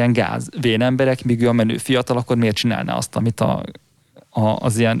azok ilyen vén emberek, míg ő a menő fiatal, akkor miért csinálná azt, amit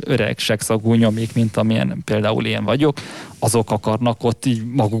az ilyen öreg sekszagú nyomik, mint amilyen például én vagyok, azok akarnak ott így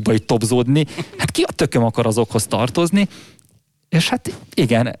magukba így tobzódni. Hát ki a tököm akar azokhoz tartozni? És hát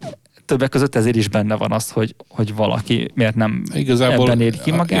igen, többek között ezért is benne van az, hogy valaki miért nem igazából ebben éri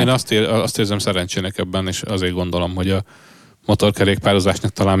ki magát. Én azt érzem szerencsének ebben, és azért gondolom, hogy a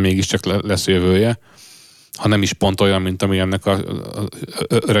motorkerékpározásnak talán mégiscsak lesz jövője, ha nem is pont olyan, mint amilyennek a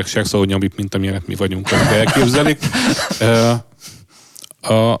öreg sekszagú nyomik, mint amilyenek mi vagyunk, amit elképzelik.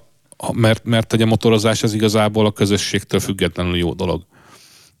 Mert a motorozás az igazából a közösségtől függetlenül jó dolog.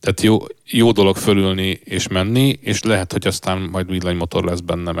 Tehát jó dolog fölülni és menni, és lehet, hogy aztán majd villanymotor lesz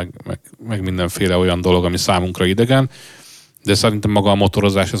benne, meg mindenféle olyan dolog, ami számunkra idegen, de szerintem maga a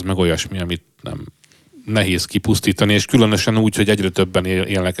motorozás az meg olyasmi, amit nem nehéz kipusztítani, és különösen úgy, hogy egyre többen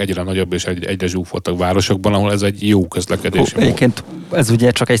élnek egyre nagyobb és egyre zsúfoltabb városokban, ahol ez egy jó közlekedési mód. Egyébként ez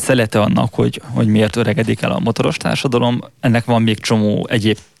ugye csak egy szelete annak, hogy miért öregedik el a motoros társadalom. Ennek van még csomó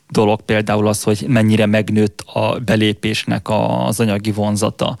egyéb dolog, például az, hogy mennyire megnőtt a belépésnek az anyagi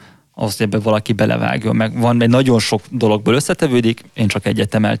vonzata, az, hogy ebbe valaki belevágjon meg. Van egy nagyon sok dologból összetevődik, én csak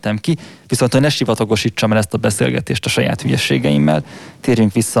egyet emeltem ki, viszont hogy ne sivatagosítsam el ezt a beszélgetést a saját hülyességeimmel,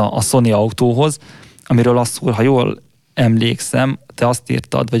 térjünk vissza a Sony autóhoz, amiről azt szól, ha jól emlékszem, te azt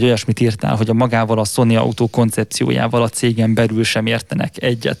írtad, vagy olyasmit írtál, hogy a magával a Sony autó koncepciójával a cégen belül sem értenek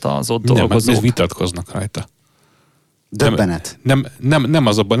egyet az ott dolgozók. Nem, vitatkoznak rajta. Döbbenet. Nem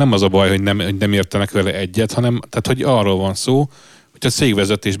az a baj, hogy nem értenek vele egyet, hanem tehát, hogy arról van szó, hogy a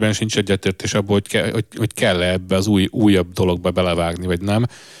cégvezetésben sincs egyetértés abból, hogy kell-e ebbe az újabb dologba belevágni, vagy nem.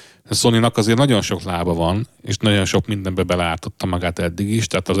 A Sony-nak azért nagyon sok lába van, és nagyon sok mindenbe beleártotta magát eddig is,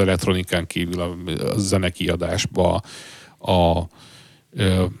 tehát az elektronikán kívül a zenekiadásba,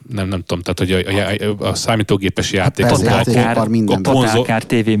 nem tudom, tehát hogy a számítógépes játékok, akár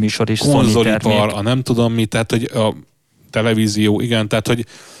tévéműsor is, konzolipar, a nem tudom mi, tehát hogy a televízió, igen, tehát hogy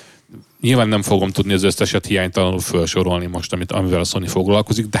nyilván nem fogom tudni az összeset hiánytalanul felsorolni most, amivel a Sony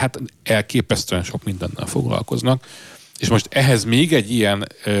foglalkozik, de hát elképesztően sok mindennel foglalkoznak. És most ehhez még egy ilyen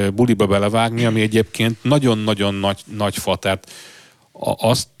buliba belevágni, ami egyébként nagyon-nagyon nagy fa, tehát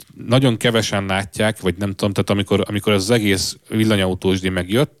azt nagyon kevesen látják, vagy nem tudom, tehát amikor az egész villanyautósdi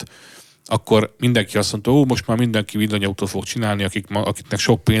megjött, akkor mindenki azt mondta, most már mindenki villanyautót fog csinálni, akiknek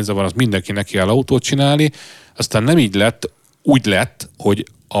sok pénze van, az mindenki neki kell autót csinálni. Aztán nem így lett, úgy lett, hogy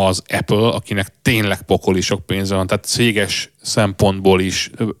az Apple, akinek tényleg pokoli sok pénze van, tehát céges szempontból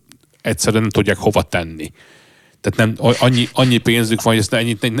is egyszerűen nem tudják hova tenni. Tehát nem, annyi pénzük van, hogy ezt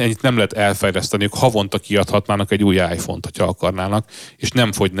ennyit nem lehet elfejleszteni, ők havonta kiadhatnának egy új iPhone-t, hogyha akarnának, és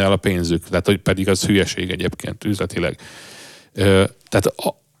nem fogyna el a pénzük. Tehát, hogy pedig az hülyeség egyébként üzletileg. Tehát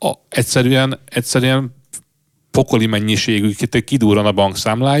egyszerűen pokoli mennyiségű, kidurran a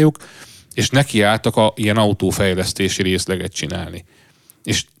bankszámlájuk, és nekiálltak ilyen autófejlesztési részleget csinálni.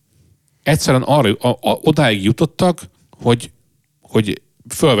 És egyszerűen odáig jutottak, hogy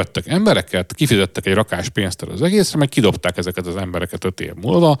fölvettek embereket, kifizettek egy rakás pénzt az egészre, meg kidobták ezeket az embereket 5 év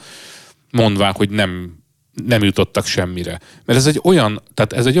múlva, mondván, hogy nem jutottak semmire. Mert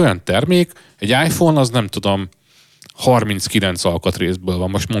ez egy olyan termék, egy iPhone az nem tudom, 39 alkatrészből van.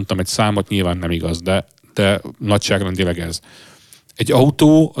 Most mondtam egy számot, nyilván nem igaz, de nagyságrendileg ez. Egy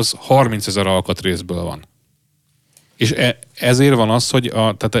autó az 30 000 alkatrészből van. És ezért van az, hogy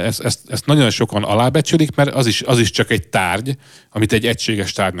tehát ezt nagyon sokan alábecsülik, mert az is csak egy tárgy, amit egy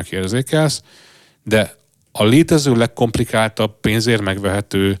egységes tárgynak érzékelsz, de a létező legkomplikáltabb pénzért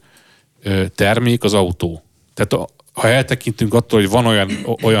megvehető termék az autó. Tehát ha eltekintünk attól, hogy van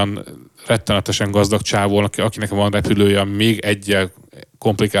olyan rettenetesen gazdag csávó, akinek van repülője, még egyel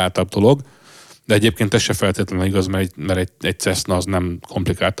komplikáltabb dolog, de egyébként ez se feltétlenül igaz, mert egy Cessna az nem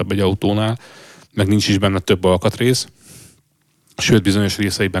komplikáltabb egy autónál, meg nincs is benne több alkatrész. sőt bizonyos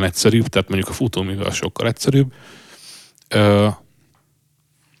részeiben egyszerűbb, tehát mondjuk a futóművel sokkal egyszerűbb.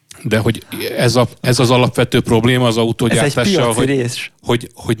 De hogy ez az alapvető probléma az autógyártással, ez egy piaci rész.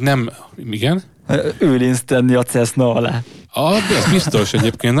 Hogy nem... Igen? Őlinsz tenni a Cessna alá. De ez biztos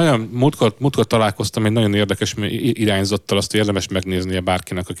egyébként. Nagyon múltkor találkoztam egy nagyon érdekes irányzattal, azt érdemes megnéznie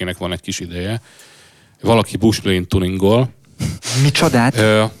bárkinek, akinek van egy kis ideje. Valaki bushplane tuningol. Micsodát?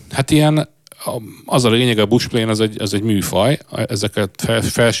 Hát ilyen, az a lényeg, a bushplane az egy műfaj. Ezeket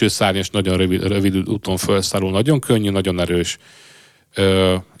felső szárnyas, nagyon rövid úton felszálló, nagyon könnyű, nagyon erős,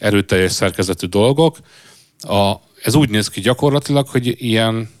 erőteljes szerkezetű dolgok. Ez úgy néz ki gyakorlatilag, hogy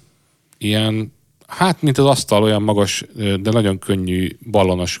ilyen hát, mint az asztal, olyan magas, de nagyon könnyű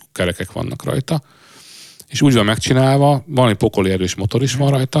ballonos kerekek vannak rajta. És úgy van megcsinálva, valami pokoli erős motor is van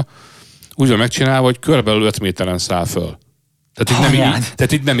rajta, úgy van megcsinálva, hogy körülbelül 5 méteren száll föl.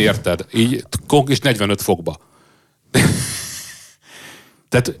 Tehát így nem érted. Így és 45 fokba.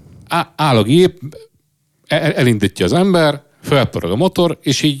 Tehát áll a gép, elindítja az ember, felpörög a motor,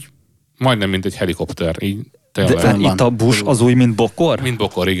 és így majdnem mint egy helikopter. Így de itt a busz az úgy, mint bokor? Mint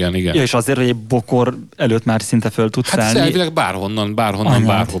bokor, igen. Ja, és azért, hogy egy bokor előtt már szinte föl tudsz szállni. Hát elvileg bárhonnan,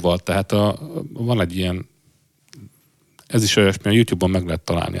 bárhova. Tehát van egy ilyen, ez is olyasmi, a YouTube-on meg lehet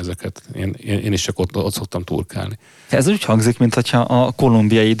találni ezeket. Én is csak ott szoktam turkálni. Ez úgy hangzik, mintha a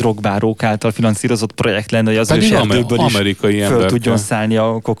kolumbiai drogbárók által finanszírozott projekt lenne, hogy az ős erdőből is föl tudjon szállni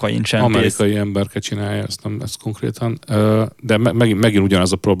a kokain csempész. Amerikai emberke csinálja ezt konkrétan. De megint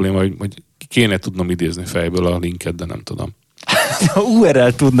ugyanaz a probléma, hogy kéne tudnom idézni fejből a linket, de nem tudom. Ha URL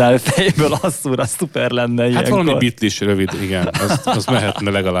tudnál fejből, az szuper lenne ilyenkor. Hát valami bitlis rövid, igen. Az mehetne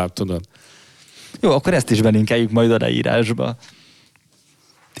legalább, tudod. Jó, akkor ezt is belinkeljük majd a leírásba.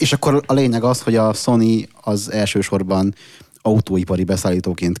 És akkor a lényeg az, hogy a Sony az elsősorban autóipari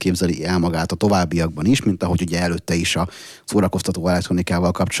beszállítóként képzeli el magát a továbbiakban is, mint ahogy ugye előtte is a szórakoztató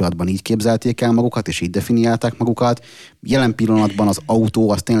elektronikával kapcsolatban így képzelték el magukat, és így definiálták magukat. Jelen pillanatban az autó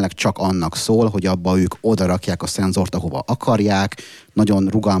az tényleg csak annak szól, hogy abba ők oda rakják a szenzort, ahova akarják, nagyon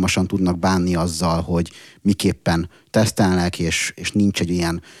rugalmasan tudnak bánni azzal, hogy miképpen tesztelnek, és nincs egy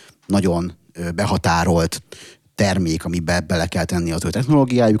ilyen nagyon behatárolt termék, amiben bele kell tenni az ő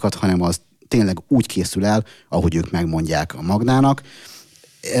technológiájukat, hanem az tényleg úgy készül el, ahogy ők megmondják a Magnának.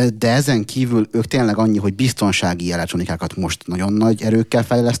 De ezen kívül ők tényleg annyi, hogy biztonsági elektronikákat most nagyon nagy erőkkel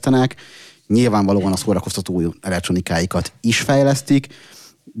fejlesztenek, nyilvánvalóan a szórakoztató elektronikáikat is fejlesztik,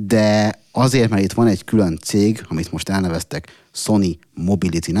 de azért, mert itt van egy külön cég, amit most elneveztek Sony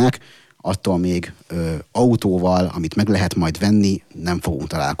Mobility-nek, attól még autóval, amit meg lehet majd venni, nem fogunk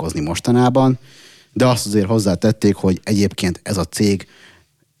találkozni mostanában, de azt azért hozzátették, hogy egyébként ez a cég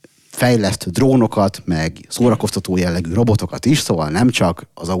fejleszt drónokat, meg szórakoztató jellegű robotokat is, szóval nem csak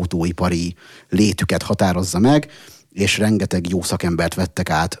az autóipari létüket határozza meg, és rengeteg jó szakembert vettek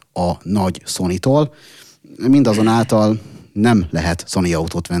át a nagy Sony-tól. Mindazonáltal nem lehet Sony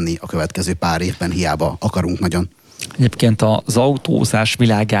autót venni a következő pár évben, hiába akarunk nagyon. Egyébként az autózás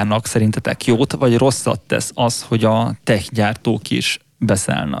világának szerintetek jót vagy rosszat tesz az, hogy a tech gyártók is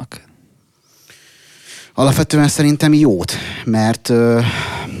beszállnak? Alapvetően szerintem jót, mert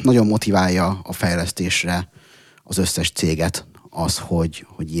nagyon motiválja a fejlesztésre az összes céget az, hogy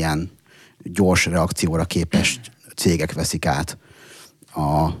ilyen gyors reakcióra képes cégek veszik át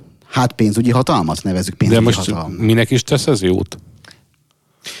a pénzügyi hatalmat, nevezzük pénzügyi hatalmat. De most minek is tesz ez jót?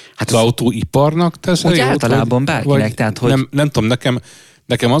 Hát az autóiparnak tesz jót? Általában bárkinek. Tehát, hogy... nem tudom,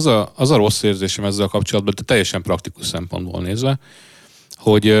 nekem az a rossz érzésem ezzel kapcsolatban, de teljesen praktikus szempontból nézve,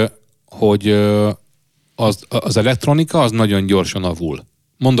 hogy az elektronika az nagyon gyorsan avul.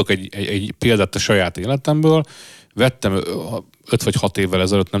 Mondok egy példát a saját életemből. Vettem 5 vagy 6 évvel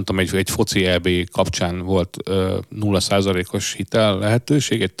ezelőtt, nem tudom, egy foci EB kapcsán volt 0%-os hitel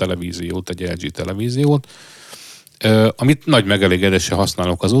lehetőség, egy televíziót, egy LG televíziót, amit nagy megelégedéssel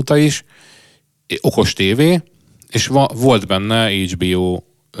használok azóta is, okos tévé, és volt benne HBO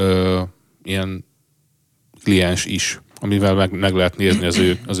ilyen kliens is, amivel meg lehet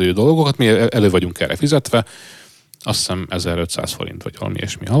nézni az ő dolgokat. Mi elő vagyunk erre fizetve, azt hiszem 1500 forint vagy valami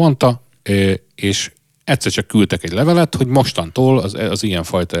ilyesmi havonta, és egyszer csak küldtek egy levelet, hogy mostantól az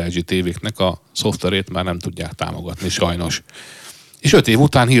ilyenfajta LG tévéknek a szoftverét már nem tudják támogatni, sajnos. És 5 év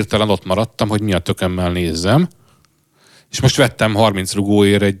után hirtelen ott maradtam, hogy mi a tökömmel nézzem, és most vettem 30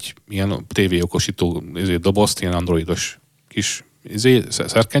 rugóért egy ilyen tévéokosító dobozt, ilyen androidos kis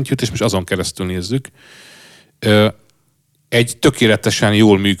szerkentyűt, és most azon keresztül nézzük. Egy tökéletesen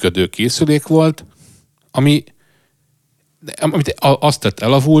jól működő készülék volt, amit azt tett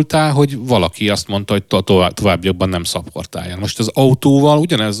elavultá, hogy valaki azt mondta, hogy továbbiakban nem szapportálja. Most az autóval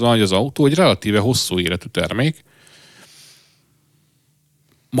ugyanez van, hogy az autó egy relatíve hosszú életű termék,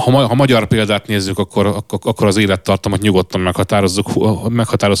 ha magyar példát nézzük, akkor az élettartamot nyugodtan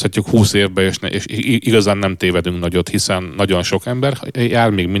meghatározhatjuk 20 évbe, és igazán nem tévedünk nagyot, hiszen nagyon sok ember jár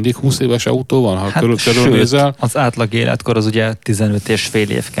még mindig 20 éves autóval, ha körülnézel. Az átlag életkor az ugye 15 és fél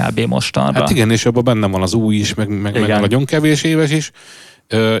év kb. Mostanra. Hát igen, és abban benne van az új is, meg nagyon kevés éves is.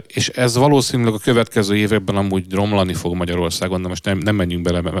 És ez valószínűleg a következő években amúgy romlani fog Magyarországon, de most nem menjünk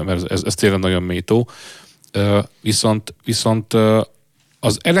bele, mert ez tényleg nagyon mély tó. Viszont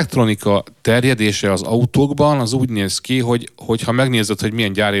az elektronika terjedése az autókban az úgy néz ki, hogy ha megnézed, hogy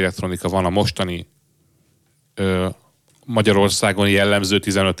milyen gyári elektronika van a mostani Magyarországon jellemző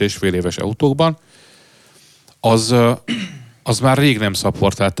 15 és fél éves autókban, az már rég nem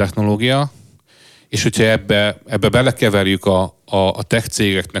szapportált technológia, és hogyha ebbe belekeverjük a tech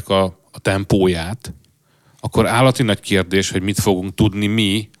cégeknek a tempóját, akkor állati nagy kérdés, hogy mit fogunk tudni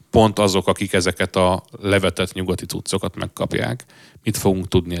mi, pont azok, akik ezeket a levetett nyugati cuccokat megkapják, mit fogunk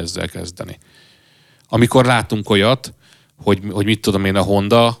tudni ezzel kezdeni. Amikor látunk olyat, hogy mit tudom én, a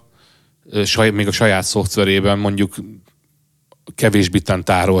Honda még a saját szoftverében mondjuk kevés bitten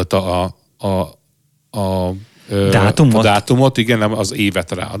tárolta a dátumot, igen, az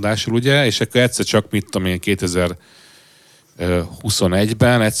évet ráadásul, ugye, és akkor egyszer csak, mit tudom én,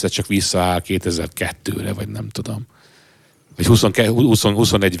 2021-ben egyszer csak visszaáll 2002-re, vagy nem tudom. Vagy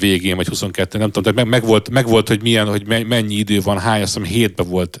 21 végén, vagy 22, nem tudom, tehát megvolt, hogy milyen, hogy mennyi idő van, hány, azt hiszem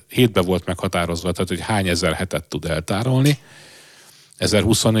hétbe volt meghatározva, tehát hogy hány ezer hetet tud eltárolni.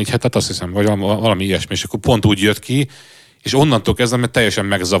 1024 hetet, azt hiszem, vagy valami ilyesmi, és akkor pont úgy jött ki, és onnantól kezdve, mert teljesen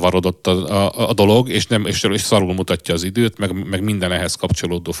megzavarodott a dolog, és szarul mutatja az időt, meg minden ehhez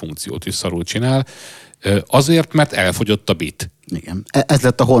kapcsolódó funkciót is szarul csinál. Azért, mert elfogyott a bit. Igen. Ez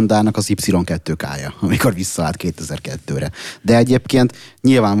lett a Hondának az Y2K-ja, amikor visszaállt 2002-re. De egyébként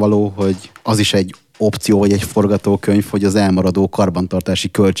nyilvánvaló, hogy az is egy opció, vagy egy forgatókönyv, hogy az elmaradó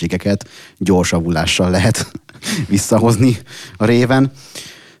karbantartási költségeket gyorsavulással lehet visszahozni a réven.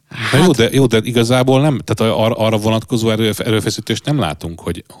 Hát... Jó, de igazából nem, tehát arra vonatkozó erőfeszítést nem látunk,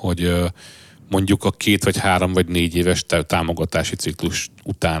 hogy mondjuk a 2 vagy 3 vagy 4 éves támogatási ciklus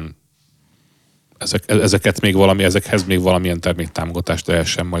után ezekhez még valamilyen terméktámogatást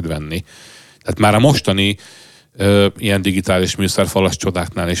lehessen majd venni. Tehát már a mostani ilyen digitális műszerfalas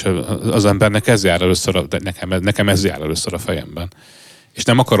csodáknál is az embernek ez jár először, nekem ez jár először a fejemben. És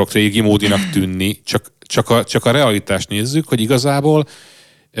nem akarok régi módinak tűnni, csak a realitást nézzük, hogy igazából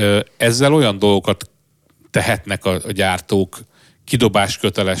ezzel olyan dolgokat tehetnek a gyártók kidobás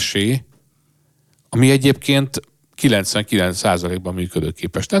kötelessé, ami egyébként 99%-ban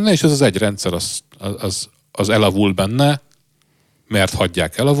működőképes lenne, és ez az egy rendszer az elavul benne, mert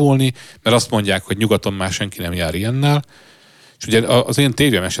hagyják elavulni, mert azt mondják, hogy nyugaton már senki nem jár ilyennel. És ugye az én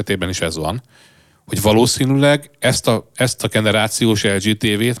tévém esetében is ez van, hogy valószínűleg ezt a generációs LG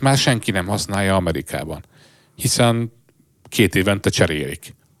TV-t már senki nem használja Amerikában, hiszen 2 évente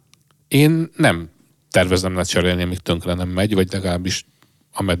cserélik. Én nem tervezem lecserélni, amíg tönkre nem megy, vagy legalábbis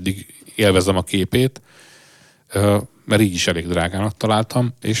ameddig élvezem a képét, mert így is elég drágának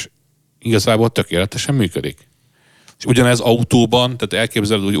találtam, és igazából tökéletesen működik. És ugyanez autóban, tehát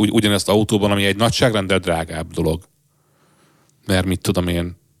elképzeled ugyanezt autóban, ami egy nagyságrendel drágább dolog. Mert mit tudom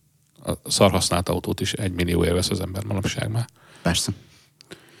én, a szarhasznált autót is 1 millióért vesz az ember manapság már. Persze.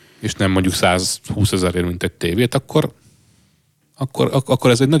 És nem mondjuk 120 000-ért, mint egy tévét, akkor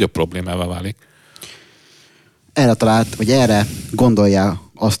ez egy nagyobb problémává válik. Erre gondolja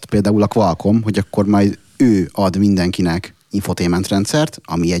azt például a Qualcomm, hogy akkor majd ő ad mindenkinek infotainment rendszert,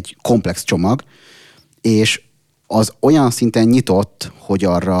 ami egy komplex csomag, és az olyan szinten nyitott, hogy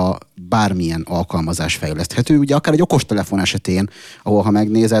arra bármilyen alkalmazás fejleszthető. Ugye akár egy okostelefon esetén, ahol ha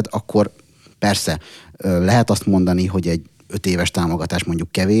megnézed, akkor persze lehet azt mondani, hogy egy 5 éves támogatás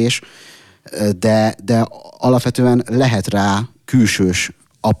mondjuk kevés, de alapvetően lehet rá külsős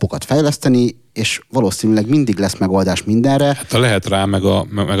appokat fejleszteni, és valószínűleg mindig lesz megoldás mindenre. Hát lehet rá, meg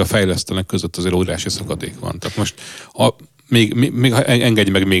a fejlesztőnek között azért óriási szakadék van. Tehát most még engedj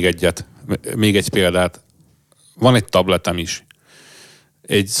meg még egy példát. Van egy tabletem is,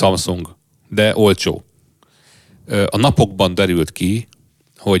 egy Samsung, de olcsó. A napokban derült ki,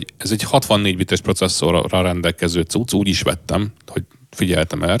 hogy ez egy 64 bites processzorra rendelkező cucc, úgy is vettem, hogy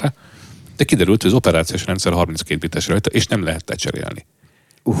figyeltem erre, de kiderült, hogy az operációs rendszer 32 bites rajta, és nem lehet lecserélni.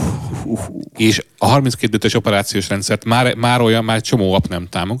 És a 32 bites operációs rendszert már csomó app nem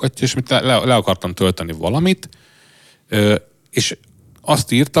támogatja, és le akartam tölteni valamit, és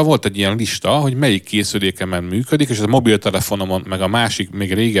azt írta, volt egy ilyen lista, hogy melyik készülékemen működik, és ez a mobiltelefonomon, meg a másik,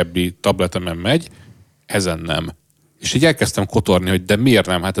 még régebbi tabletemen megy, ezen nem. És így elkezdtem kotorni, hogy de miért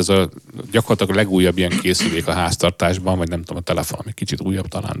nem? Hát ez gyakorlatilag a legújabb ilyen készülék a háztartásban, vagy nem tudom, a telefon, ami kicsit újabb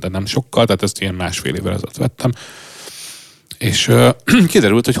talán, de nem sokkal, tehát ezt ilyen 1,5 évvel ezelőtt vettem. És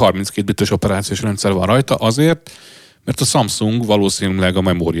kiderült, hogy 32 bitos operációs rendszer van rajta azért, mert a Samsung valószínűleg a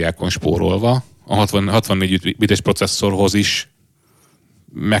memóriákon spórolva a 64 bites processzorhoz is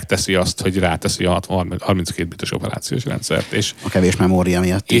megteszi azt, hogy ráteszi a 32 bitos operációs rendszert. És, a kevés memória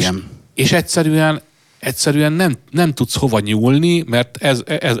miatt, igen. És egyszerűen nem tudsz hova nyúlni, mert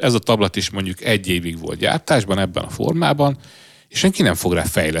ez a tablet is mondjuk 1 évig volt gyártásban, ebben a formában, és senki nem fog rá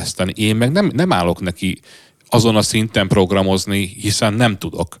fejleszteni. Én meg nem állok neki azon a szinten programozni, hiszen nem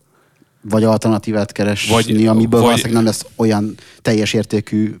tudok. Vagy alternatívát keresni, amiből valószínűleg nem lesz olyan teljes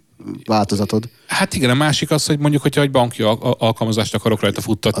értékű változatod. Hát igen, a másik az, hogy mondjuk, hogyha egy banki alkalmazást akarok rajta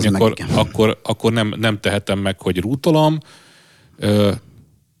futtatni, akkor nem tehetem meg, hogy rootolom.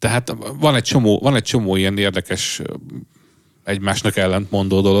 Tehát van egy csomó ilyen érdekes, egymásnak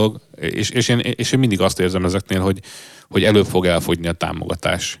ellentmondó dolog, és én mindig azt érzem ezeknél, hogy előbb fog elfogyni a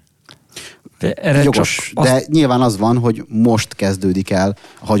támogatás. Jogos, de nyilván az van, hogy most kezdődik el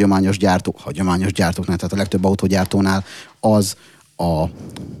a hagyományos gyártóknál, tehát a legtöbb autógyártónál az a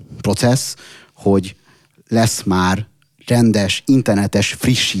processz, hogy lesz már rendes, internetes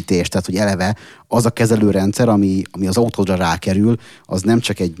frissítés, tehát hogy eleve az a kezelőrendszer, ami az autódra rákerül, az nem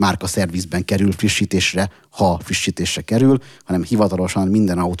csak egy márkaszervizben kerül frissítésre, ha frissítésre kerül, hanem hivatalosan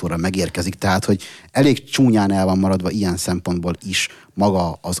minden autóra megérkezik. Tehát, hogy elég csúnyán el van maradva ilyen szempontból is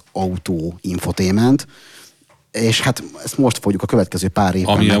maga az autó infotainment, és hát ezt most fogjuk a következő pár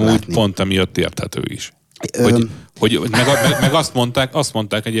évben ami meglátni. Amúgy pont emiatt érthető is. Meg azt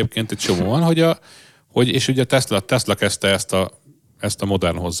mondták egyébként egy csomóan, és ugye Tesla kezdte ezt a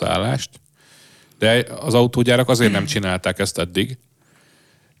modern hozzáállást, de az autógyárak azért nem csinálták ezt eddig,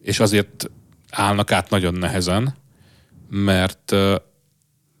 és azért állnak át nagyon nehezen, mert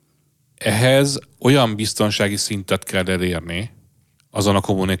ehhez olyan biztonsági szintet kell elérni azon a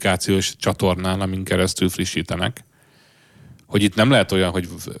kommunikációs csatornán, amin keresztül frissítenek, hogy itt nem lehet olyan, hogy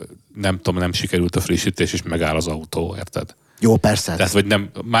nem sikerült a frissítés, és megáll az autó, érted? Jó, persze. Tehát, vagy nem,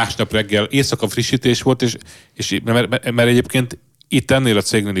 másnap reggel éjszaka frissítés volt, és mert egyébként itt ennél a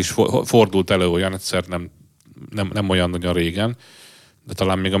cégnél is fordult elő olyan, egyszer nem olyan nagyon régen, de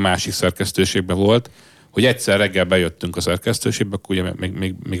talán még a másik szerkesztőségben volt, hogy egyszer reggel bejöttünk a szerkesztőségbe, akkor ugye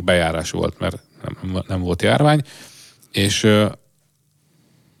még bejárás volt, mert nem volt járvány, és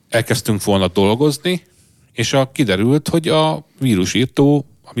elkezdtünk volna dolgozni, és kiderült, hogy a vírusírtó,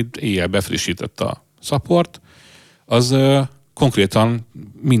 amit éjjel befrissített a support, az konkrétan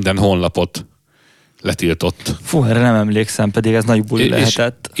minden honlapot letiltott. Fú, erre nem emlékszem, pedig ez nagy buli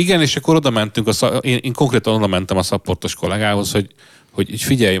lehetett. Igen, és akkor oda mentünk, én konkrétan oda mentem a supportos kollégához, hogy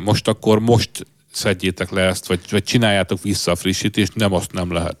figyelj, most szedjétek le ezt, vagy csináljátok vissza a frissítést, nem, azt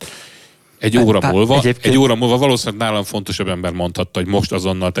nem lehet. Egy óra múlva valószínűleg nálam fontosabb ember mondhatta, hogy most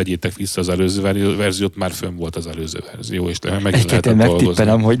azonnal tegyétek vissza az előző verziót, már fönn volt az előző verzió, és megint lehetett dolgozni.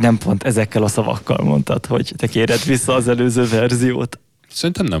 Megtippelem, hogy nem pont ezekkel a szavakkal mondtad, hogy te kéred vissza az előző verziót.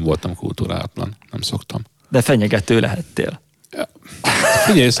 Szerintem nem voltam kultúrálatlan, nem szoktam. De fenyegető lehettél. Ja.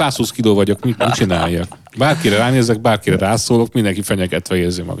 Figyelj, 120 kiló vagyok, mit csináljak? Bárkire ránézek, bárkire rászólok, mindenki fenyegetve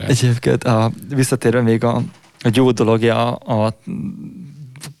érzi magát. Egyébként visszatérve még a jó dologja a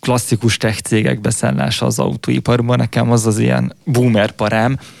klasszikus tech cégek beszállása az autóiparban, nekem az ilyen boomer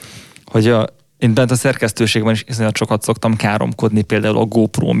parám, hogy én bent a szerkesztőségben is iszonyat sokat szoktam káromkodni például a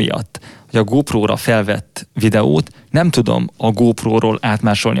GoPro miatt. Hogy a GoPro-ra felvett videót nem tudom a GoPro-ról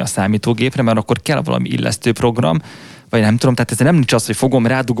átmásolni a számítógépre, mert akkor kell valami illesztő program, vagy nem tudom, tehát ez nem nincs az, hogy fogom,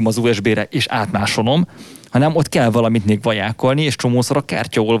 rádugom az USB-re és átmásolom, hanem ott kell valamit még vajákolni, és csomószor a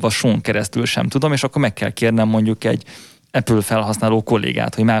kártyaolvasón keresztül sem tudom, és akkor meg kell kérnem mondjuk egy Apple felhasználó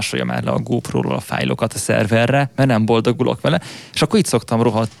kollégát, hogy másolja már le a GoPro-ról a fájlokat a szerverre, mert nem boldogulok vele, és akkor itt szoktam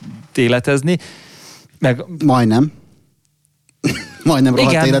rohadt életezni. Majdnem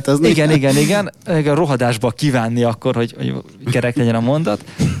rohadt életezni. Igen. A rohadásba kívánni akkor, hogy kerek legyen a mondat,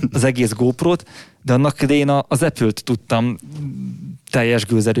 az egész GoPro-t, de annak idején az Apple-t tudtam teljes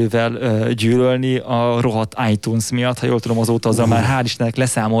gőzerővel gyűlölni a rohadt iTunes miatt, ha jól tudom, azóta azzal már hál' Istennek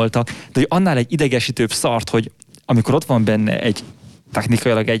leszámoltak, de hogy annál egy idegesítőbb szart, hogy amikor ott van benne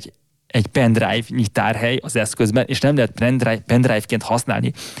technikailag egy pendrive nyitárhely az eszközben, és nem lehet pendrive-ként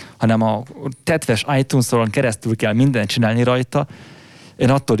használni, hanem a tetves iTunes-on keresztül kell mindent csinálni rajta. Én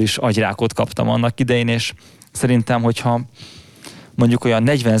attól is agyrákot kaptam annak idején, és szerintem, hogyha mondjuk olyan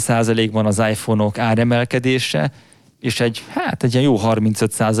 40%-ban az iPhone-ok áremelkedése, és egy ilyen jó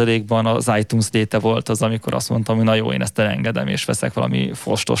 35%-ban az iTunes léte volt az, amikor azt mondtam, hogy na jó, én ezt elengedem, és veszek valami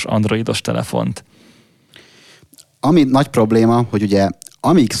fostos androidos telefont. ami nagy probléma, hogy ugye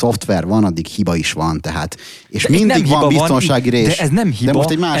amíg szoftver van, addig hiba is van, tehát. És de mindig van biztonsági rész. De ez nem hiba. De most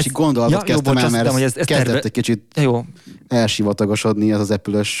egy másik gondolatot kezdtem el, mert hogy ez kezdett egy kicsit elsivatagosodni ez az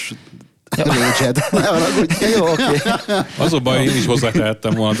Apple-ös rage-ed. Ne haragudj. Jó, oké. Az a baj, én is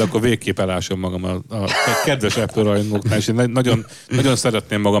hozzátehettem volna, de akkor végképp elásom magam a kedves Apple rajongóknál, és én nagyon, nagyon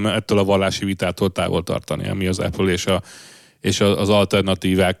szeretném magam ettől a vallási vitától távol tartani, ami az Apple és az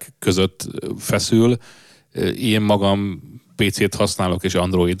alternatívák között feszül. Én magam PC-t használok, és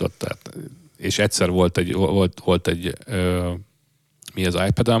Androidot, tehát, és egyszer volt egy mi az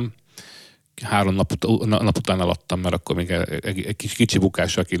iPad-em, 3 nap után eladtam, mert akkor még egy kicsi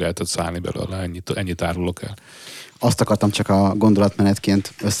bukással ki lehetett szállni belőle, ennyit árulok el. Azt akartam csak a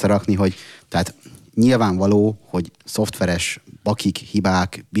gondolatmenetként összerakni, hogy tehát nyilvánvaló, hogy szoftveres bakik,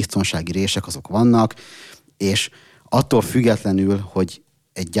 hibák, biztonsági rések azok vannak, és attól függetlenül, hogy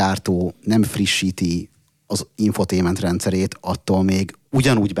egy gyártó nem frissíti az infotainment rendszerét, attól még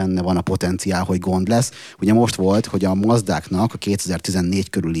ugyanúgy benne van a potenciál, hogy gond lesz. Ugye most volt, hogy a Mazdáknak, a 2014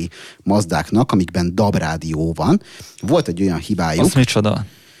 körüli Mazdáknak, amikben DAB rádió van, volt egy olyan hibájuk. Az micsoda?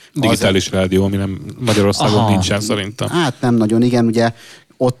 Digitális rádió, ami nem Magyarországon nincsen szerintem. Hát nem nagyon, igen, ugye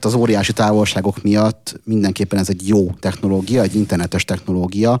ott az óriási távolságok miatt mindenképpen ez egy jó technológia, egy internetes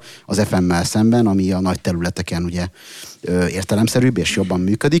technológia az FM-mel szemben, ami a nagy területeken ugye értelemszerűbb és jobban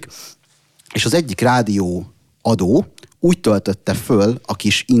működik. És az egyik rádió adó úgy töltötte föl a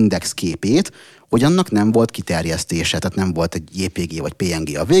kis index képét, hogy annak nem volt kiterjesztése, tehát nem volt egy JPG vagy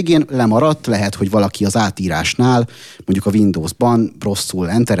PNG a végén, lemaradt, lehet, hogy valaki az átírásnál, mondjuk a Windowsban rosszul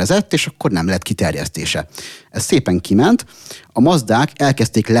enterezett, és akkor nem lett kiterjesztése. Ez szépen kiment, a Mazdák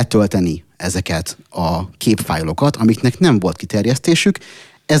elkezdték letölteni ezeket a képfájlokat, amiknek nem volt kiterjesztésük,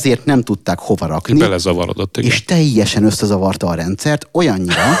 ezért nem tudták hova rakni. Belezavarodott, igen. És teljesen összezavarta a rendszert,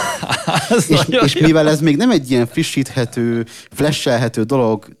 olyannyira, és mivel ez még nem egy ilyen frissíthető, flashelhető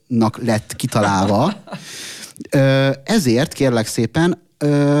dolognak lett kitalálva, ezért kérlek szépen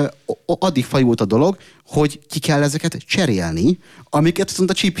addig fajult a dolog, hogy ki kell ezeket cserélni, amiket viszont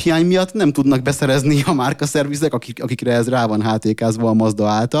a chip hiány miatt nem tudnak beszerezni a márkaszervizek, akikre ez rá van HTK-zva a Mazda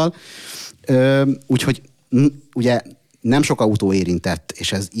által. Úgyhogy ugye nem sok autó érintett,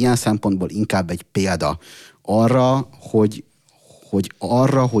 és ez ilyen szempontból inkább egy példa arra,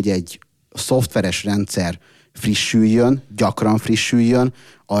 hogy egy szoftveres rendszer frissüljön, gyakran frissüljön,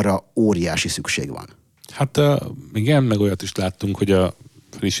 arra óriási szükség van. Hát igen, meg olyat is láttunk, hogy a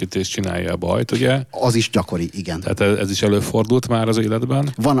frissítés csinálja a bajt, ugye? Az is gyakori, igen. Tehát ez is előfordult már az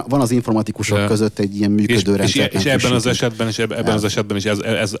életben. Van az informatikusok között egy ilyen működő rendszer. És ebben az esetben is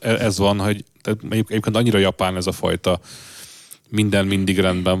ez van, hogy egyébként annyira japán ez a fajta minden mindig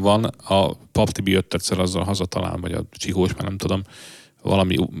rendben van. A Paptibi jött egyszer azzal haza talán, vagy a Csihós, már nem tudom,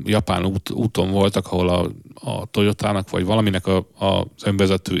 valami japán úton voltak, ahol a Toyotának, vagy valaminek az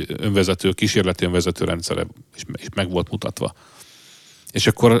önvezető, kísérleti önvezető rendszere is meg volt mutatva. És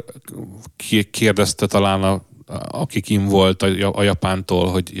akkor kérdezte talán aki kim volt a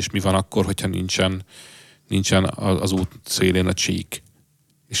Japántól, hogy és mi van akkor, hogyha nincsen az út szélén a csík.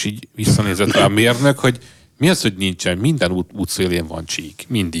 És így visszanézett rá a mérnök, hogy mi az, hogy nincsen? Minden út szélén van csík.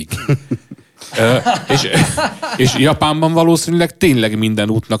 Mindig. És Japánban valószínűleg tényleg minden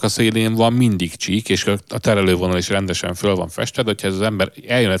útnak a szélén van mindig csík, és a terelővonal is rendesen föl van fested, hogyha ez az ember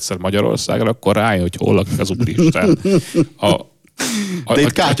eljön egyszer Magyarországra, akkor rájön, hogy hol lakik az úristen. De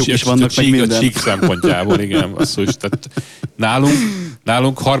itt kátyuk is vannak, meg minden. A csík szempontjából, igen. Tehát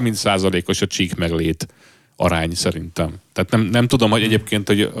nálunk 30%-os a csík meglét arány szerintem. Tehát nem tudom, hogy egyébként,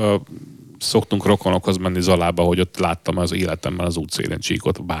 hogy szoktunk rokonokhoz menni Zalába, hogy ott láttam az életemben az útszélen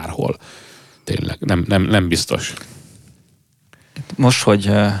csíkot bárhol. Tényleg, nem biztos. Most,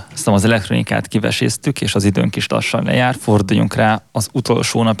 hogy az elektronikát kiveséztük, és az időnk is lassan lejár, forduljunk rá az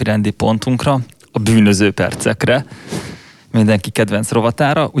utolsó napi rendi pontunkra, a bűnöző percekre, mindenki kedvenc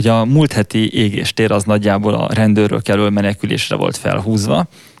rovatára. Ugye a múlt heti égéstér az nagyjából a rendőrök elől menekülésre volt felhúzva,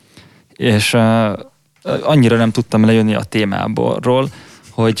 és annyira nem tudtam lejönni a témából,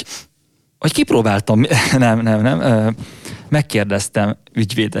 hogy kipróbáltam, megkérdeztem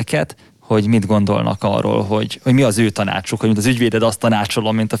ügyvédeket, hogy mit gondolnak arról, hogy mi az ő tanácsuk, hogy mint az ügyvéded azt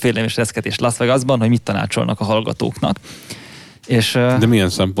tanácsolom, mint a félelem és reszketés Las Vegasban, hogy mit tanácsolnak a hallgatóknak. És, de milyen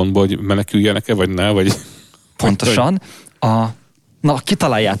szempontból, hogy meneküljenek-e, vagy ne? Vagy... Pontosan.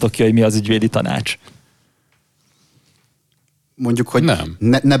 Kitaláljátok ki, hogy mi az ügyvédi tanács. Mondjuk, hogy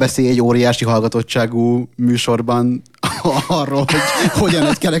ne beszélj egy óriási hallgatottságú műsorban arról, hogy hogyan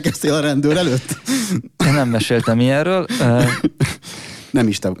egy kerekesztél a rendőr előtt. Én nem meséltem ilyenről. Nem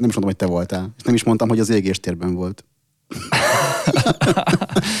is mondtam, hogy te voltál. És nem is mondtam, hogy az égéstérben volt.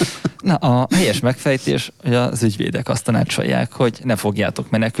 Na, a helyes megfejtés, hogy az ügyvédek azt tanácsolják, hogy ne fogjátok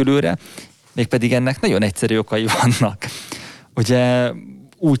menekülőre, mégpedig ennek nagyon egyszerű okai vannak. Ugye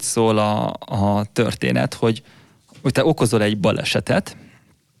úgy szól a történet, hogy te okozol egy balesetet,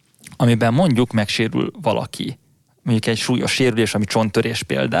 amiben mondjuk megsérül valaki. Mondjuk egy súlyos sérülés, ami csonttörés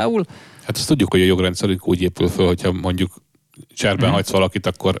például. Hát azt tudjuk, hogy a jogrendszerünk úgy épül föl, hogyha mondjuk cserben hagysz valakit,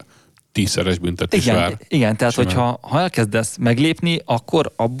 akkor 10-szeres büntetés vár. Igen, tehát hogyha elkezdesz meglépni,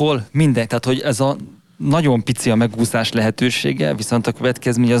 akkor abból minden, tehát hogy ez a nagyon pici a megúszás lehetősége, viszont a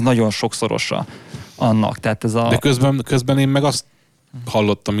következmény az nagyon sokszorosa annak. Tehát ez De közben én meg azt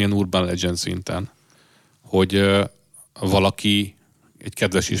hallottam ilyen urban legend szinten, hogy valaki, egy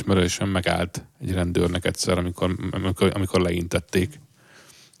kedves ismerősöm megállt egy rendőrnek egyszer, amikor leintették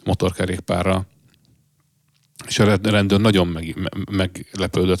motorkerékpárra. És a rendőr nagyon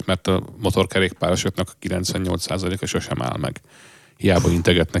meglepődött, mert a motorkerékpárosoknak a 98%-a sosem áll meg. Hiába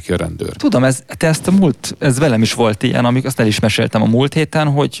integet neki a rendőr. Tudom, ez velem is volt ilyen, amik azt el is meséltem a múlt héten,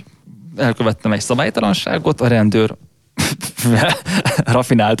 hogy elkövettem egy szabálytalanságot, a rendőr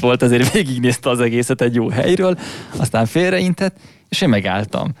rafinált volt, ezért végignézte az egészet egy jó helyről, aztán félreintett, és én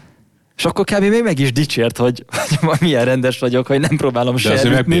megálltam. És akkor kb. Még meg is dicsért, hogy milyen rendes vagyok, hogy nem próbálom sérülni. De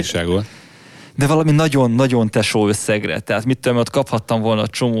azért megbírságol. De valami nagyon-nagyon tesó összegre. Tehát mit tudom, ott kaphattam volna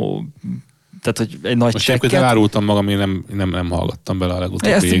csomó, tehát hogy egy nagy csekket. Most elárultam magam, én nem hallgattam bele a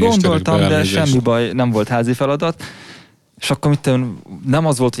legutóbbi ezt gondoltam, de semmi baj, nem volt házi feladat. És akkor mit tudom, nem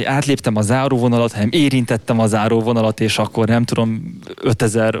az volt, hogy átléptem a záróvonalat, hanem érintettem a záróvonalat, és akkor nem tudom,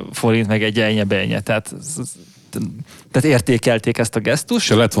 5000 forint meg egy ennye-bennye. Tehát értékelték ezt a gesztust. És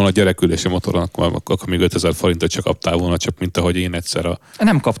ha lett volna gyerekülés a motoron, akkor még 5000 forintot csak kaptál volna, csak mint ahogy én egyszer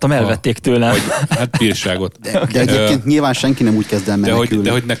Nem kaptam, elvették tőlem. Hát bírságot. De egyébként nyilván senki nem úgy kezd el menekülni.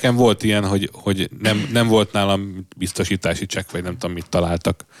 De hogy nekem volt ilyen, hogy nem volt nálam biztosítási csekk, vagy nem tudom, mit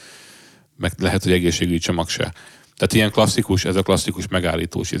találtak. Meg lehet, hogy egészségügyi csomag se. Tehát ilyen klasszikus, ez a klasszikus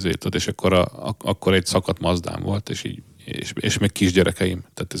megállítós izétod, és akkor egy szakadt Mazdám volt, és még kisgyerekeim,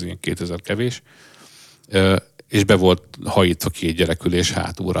 tehát ez ilyen 2000 kevés. És be volt hajítva 2 gyerekülés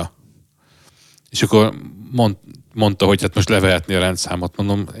hátulra. És akkor mondta, hogy hát most levehetné a rendszámot.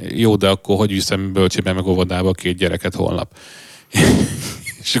 Mondom, jó, de akkor hogy viszem bölcsében meg óvodába a 2 gyereket holnap?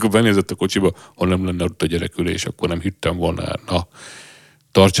 És akkor benézett a kocsiba, ha nem lenne ott a gyerekülés, akkor nem hittem volna, na,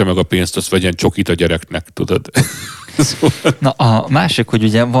 tartsa meg a pénzt, azt vegyen csokit a gyereknek, tudod? Szóval... Na a másik, hogy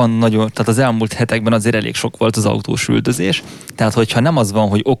ugye van nagyon, tehát az elmúlt hetekben azért elég sok volt az autós üldözés, tehát hogyha nem az van,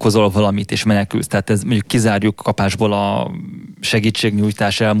 hogy okozol valamit és menekülsz, tehát ez mondjuk kizárjuk kapásból a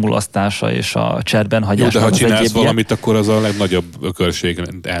segítségnyújtás elmulasztása és a cserben hagyás. Jó, de ha csinálsz valamit, akkor az a legnagyobb ökörség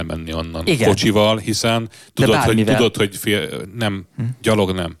elmenni onnan. Igen. Kocsival, hiszen tudod, hogy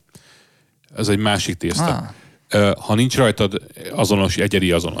gyalog nem. Ez egy másik tészta. Ha nincs rajtad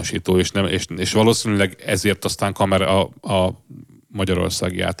egyedi azonosító, és valószínűleg ezért aztán a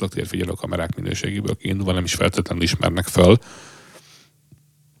magyarországi átlagtérfigyelő kamerák minőségéből kiindulva nem is feltétlenül ismernek föl,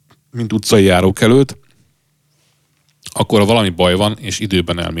 mint utcai járókelőt, akkor ha valami baj van, és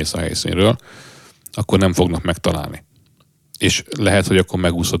időben elmész a helyszínről, akkor nem fognak megtalálni. És lehet, hogy akkor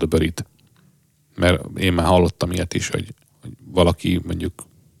megúszod a bőrit. Mert én már hallottam ilyet is, hogy valaki mondjuk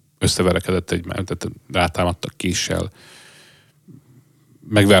összeverekedett tehát rátámadtak késsel,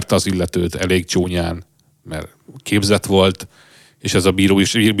 megverte az illetőt elég csúnyán, mert képzett volt, és ez a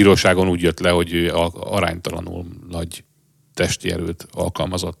bíróságon úgy jött le, hogy ő aránytalanul nagy testi erőt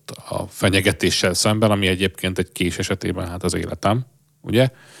alkalmazott a fenyegetéssel szemben, ami egyébként egy kés esetében hát az életem, ugye?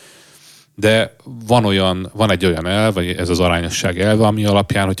 De van egy olyan elv, vagy ez az arányosság elve, ami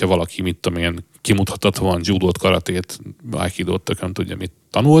alapján, hogyha valaki, mit tudom én, kimutathatóan judót, karatét, aikidót, tököm tudja, mit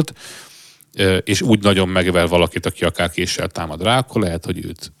tanult, és úgy nagyon megvel valakit, aki akár késsel támad rá, akkor lehet, hogy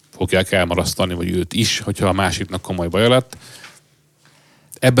őt fogják elmarasztani, vagy őt is, hogyha a másiknak komoly baja lett.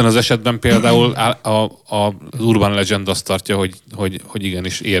 Ebben az esetben például az Urban Legend azt tartja, hogy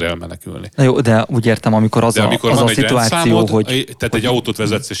igenis ér el menekülni. Na jó, de úgy értem, amikor az a szituáció, hogy... Tehát egy autót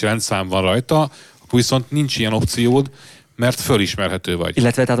vezetsz, és rendszám van rajta, akkor viszont nincs ilyen opciód, mert fölismerhető vagy.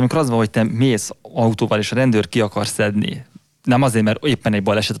 Illetve tehát amikor az van, hogy te mész autóval, és a rendőr ki akar szedni, nem azért, mert éppen egy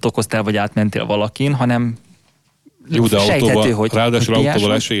balesetet okoztál, vagy átmentél valakin, hanem jó, de sejthető, hogy ráadásul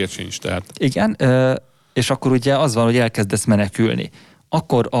autóval esélyed sincs, tehát. Igen, és akkor ugye az van, hogy elkezdesz menekülni.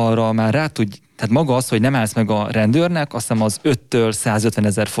 Akkor arra már rá tudj, tehát maga az, hogy nem állsz meg a rendőrnek, azt hiszem az 5-től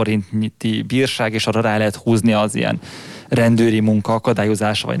 150 000 forintnyi bírság, és arra rá lehet húzni az ilyen rendőri munka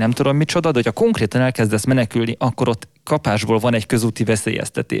akadályozása, vagy nem tudom micsoda, de hogyha konkrétan elkezdesz menekülni, akkor ott kapásból van egy közúti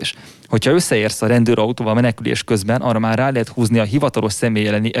veszélyeztetés. Hogyha összeérsz a rendőrautóval menekülés közben, arra már rá lehet húzni a hivatalos személy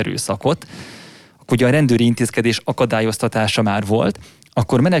elleni erőszakot, ugye a rendőri intézkedés akadályoztatása már volt,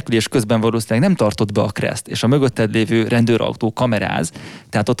 akkor menekülés közben valószínűleg nem tartott be a kreszt, és a mögötted lévő rendőrautó kameráz,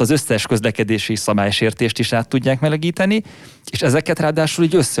 tehát ott az összes közlekedési szabálysértést is át tudják melegíteni, és ezeket ráadásul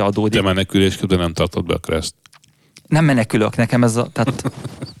így összeadódik. De menekülés közben nem tartott be a kreszt. Nem menekülök, nekem tehát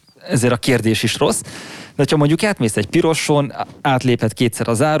ezért a kérdés is rossz. De ha mondjuk átmész egy piroson, átléphet kétszer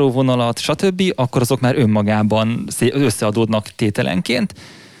a záróvonalat, stb., akkor azok már önmagában összeadódnak tételenként.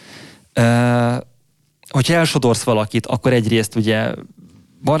 Hogyha elsodorsz valakit, akkor egyrészt ugye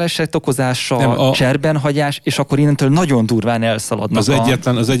baleset okozása, cserbenhagyás, és akkor innentől nagyon durván elszaladnak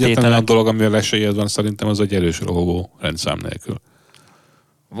az egyetlen olyan dolog, amivel esélyed van szerintem, az egy erős rohogó rendszám nélkül.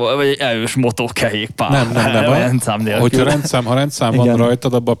 Vagy egy erős motókerékpár. Nem. Rendszám nélkül. Ha rendszám van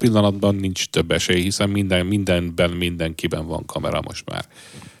rajtad, abban a pillanatban nincs több esély, hiszen mindenkiben van kamera most már.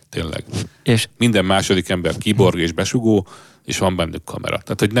 Tényleg. És minden második ember kiborg és besugó, és van bennük kamera.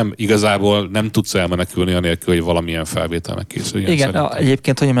 Tehát, hogy nem igazából nem tudsz elmenekülni anélkül, hogy valamilyen felvétel megkészüljön. Igen,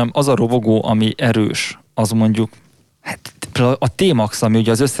 egyébként, hogy mondjam, az a robogó, ami erős, az mondjuk, hát a T-Max, ami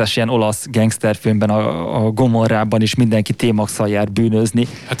ugye az összes ilyen olasz gangsterfilmben, a Gomorrában is mindenki T-Max-szal jár bűnözni.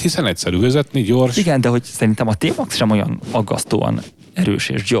 Hát hiszen egyszerű vezetni, gyors. Igen, de hogy szerintem a T-Max sem olyan aggasztóan erős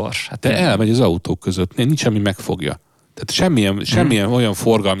és gyors. Hát de elmegy az autók között, nincs semmi megfogja. Tehát semmilyen olyan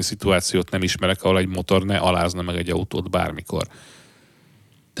forgalmi szituációt nem ismerek, ahol egy motor ne alázna meg egy autót bármikor.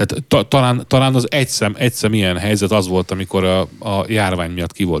 Tehát talán az egyszem ilyen helyzet az volt, amikor a járvány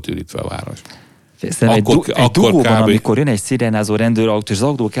miatt ki volt ürítve a város. Egy dugóban, amikor jön egy szirénázó rendőrautó, és az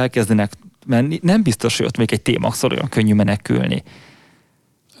autók elkezdenek menni, nem biztos, hogy ott még egy T-Max-szor olyan könnyű menekülni.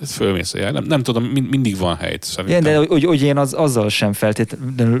 Ez fölmész, nem tudom, mindig van hely szerintem. Igen, de hogy én azzal sem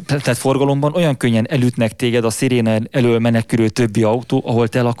feltétlenül, tehát forgalomban olyan könnyen elütnek téged a sziréna elől menekülő többi autó, ahol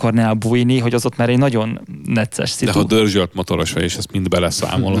te el akarnál bújni, hogy az ott már egy nagyon necces szitu. De ha dörzsölt motoros vagy, és ezt mind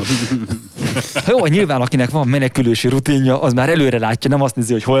beleszámolod. Jó, nyilván akinek van menekülési rutinja, az már előre látja, nem azt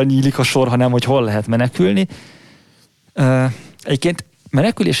nézi, hogy hol nyílik a sor, hanem hogy hol lehet menekülni. Egyébként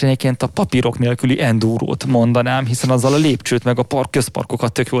menekülésen egyébként a papírok nélküli endurót mondanám, hiszen azzal a lépcsőt meg a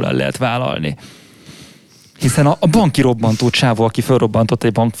közparkokat tök jól el lehet vállalni. Hiszen a banki robbantó csávó, aki felrobbantott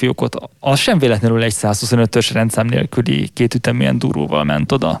egy bankfiókot, az sem véletlenül egy 125-ös rendszám nélküli kétütemű enduróval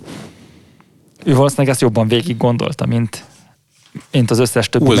ment oda. Ő valószínűleg ezt jobban végig gondolta, mint az összes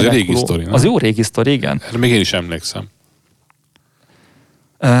többi menekülő. Az régi sztori, nem? Az jó régi sztori, igen. Erre még én is emlékszem.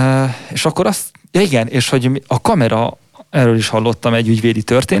 És akkor igen, és hogy a kamera, erről is hallottam egy ügyvédi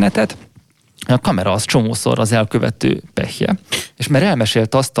történetet, a kamera az csomószor az elkövető pehje. És mert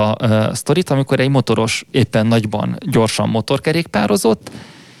elmesélt azt a sztorit, amikor egy motoros éppen nagyban gyorsan motorkerékpározott,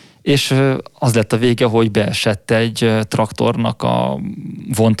 és az lett a vége, hogy beesett egy traktornak a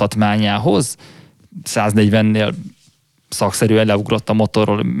vontatmányához, 140-nél szakszerűen leugrott a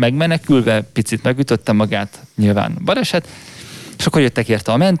motorról megmenekülve, picit megütötte magát, nyilván baleset, és akkor jöttek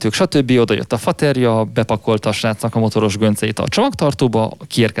érte a mentők, stb. Oda jött a faterja, bepakolta a srácnak a motoros gönceit a csomagtartóba,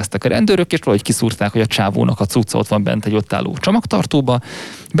 kiérkeztek a rendőrök, és valahogy kiszúrták, hogy a csávónak a cucca ott van bent egy ott álló csomagtartóba,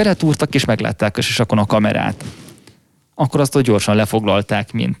 beletúrtak, és meglátták a sisakon a kamerát. Akkor azt hogy gyorsan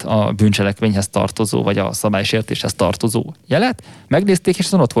lefoglalták, mint a bűncselekményhez tartozó, vagy a szabálysértéshez tartozó jelet. Megnézték,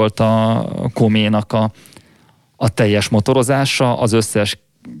 és ott volt a koménak a teljes motorozása, az összes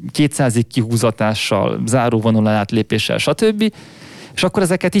 200-ig kihúzatással, záróvonalán átlépéssel, stb. És akkor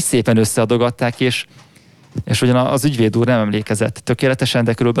ezeket is szépen összeadogatták, és ugyan az ügyvéd úr nem emlékezett tökéletesen,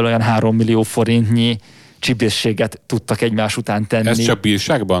 de körülbelül olyan 3 millió forintnyi csibészséget tudtak egymás után tenni. Ez csak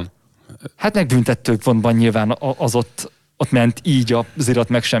bírságban? Hát meg büntetőpontban nyilván az ott ment így az irat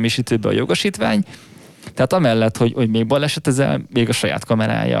megsemmisítőbe a jogosítvány. Tehát amellett, hogy még balesetezel, még a saját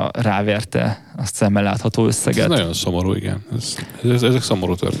kamerája ráverte azt szemmel látható összeget. Ez nagyon szomorú, igen. Ezek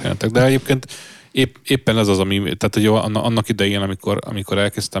szomorú történetek. De egyébként éppen ez az, ami, tehát hogy annak idején, amikor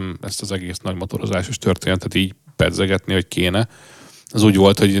elkezdtem ezt az egész nagy motorozásos történetet így pedzegetni, hogy kéne, az úgy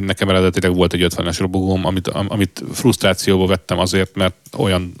volt, hogy nekem eredetileg volt egy 50-es robogóm, amit frusztrációba vettem azért, mert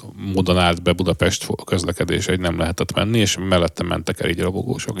olyan módon állt be Budapest közlekedése, hogy nem lehetett menni, és mellettem mentek el így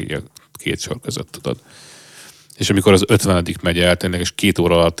robogósok, így a két sor között, tudod. És amikor az 50. megy el, tényleg, és 2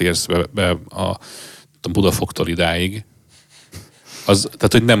 óra alatt érsz be a Budafoktól idáig,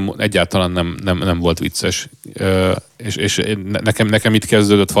 tehát, hogy egyáltalán nem volt vicces. És nekem itt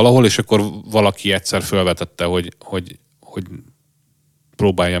kezdődött valahol, és akkor valaki egyszer felvetette, hogy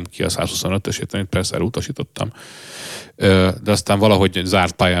próbáljam ki a 125-ösét, amit persze elutasítottam. De aztán valahogy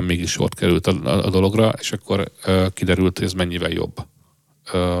zárt pályán mégis sort került a dologra, és akkor kiderült, hogy ez mennyivel jobb.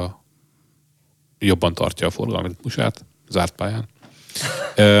 Jobban tartja a forgalmi ritmusát, zárt pályán.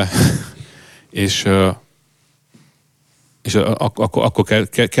 És És akkor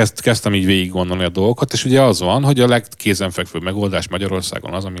kezdtem így végig gondolni a dolgokat, és ugye az van, hogy a legkézenfekvőbb megoldás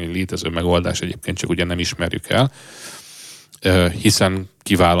Magyarországon az, ami létező megoldás egyébként, csak ugye nem ismerjük el, hiszen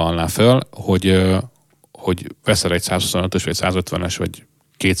kivállalná föl, hogy veszel egy 125-ös, vagy 150-es, vagy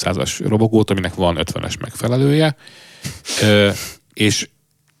 200-as robogót, aminek van 50-es megfelelője, és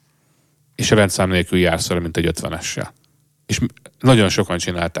a rendszám nélkül jársz vele, mint egy 50-essel. És nagyon sokan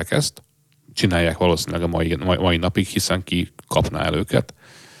csinálták ezt, csinálják valószínűleg a mai napig, hiszen ki kapná el őket.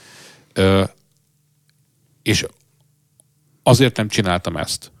 És azért nem csináltam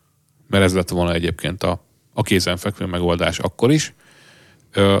ezt, mert ez lett volna egyébként a kézenfekvő megoldás akkor is,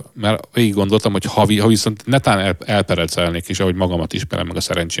 mert végig gondoltam, hogy ha viszont netán elperecelnék, és ahogy magamat ismerem, meg a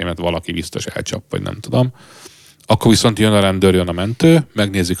szerencsémet valaki biztos elcsap, vagy nem tudom, akkor viszont jön a rendőr, jön a mentő,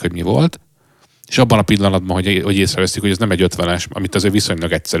 megnézik, hogy mi volt, és abban a pillanatban, hogy észreveszik, hogy ez nem egy 50-es, amit azért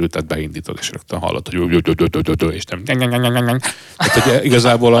viszonylag egyszerű, tehát beindítod, és rögtön hallod, hogy és nem. Tehát, hogy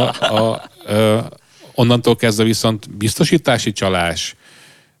igazából onnantól kezdve viszont biztosítási csalás,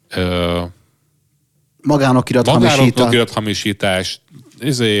 magánokirat hamisítás,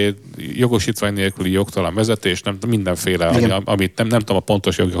 jogosítvány nélküli jogtalan vezetés, nem mindenféle, amit nem tudom a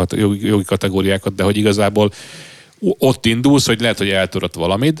pontos jogi kategóriákat, de hogy igazából ott indulsz, hogy lehet, hogy eltörött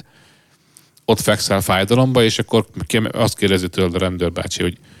valamit, ott fekszel fájdalomba, és akkor azt kérdezi tőled a rendőrbácsi,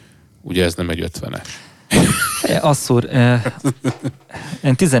 hogy ugye ez nem egy 50-es. Asszúr,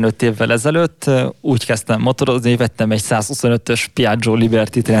 én 15 évvel ezelőtt úgy kezdtem motorozni, hogy vettem egy 125-ös Piaggio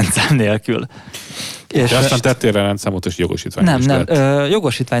Liberty-t rendszám nélkül. És aztán tettél rá rendszámot, és jogosítványt Nem,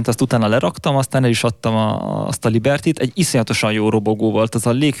 jogosítványt azt utána leraktam, aztán el is adtam azt a Liberty-t. Egy iszonyatosan jó robogó volt, az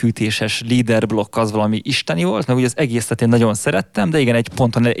a léghűtéses líderblokk az valami isteni volt, meg ugye az egészet én nagyon szerettem, de igen, egy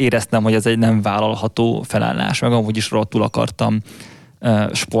ponton éreztem, hogy ez egy nem vállalható felállás, meg amúgy is rohadtul akartam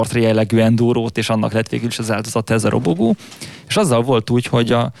sportra jellegű endurót, és annak lett végül is az áldozat ez a robogó. És azzal volt úgy,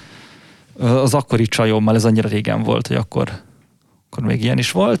 hogy az akkori csajommal, ez annyira régen volt, hogy akkor még ilyen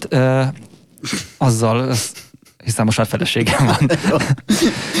is volt, azzal, hiszen most már feleségem van.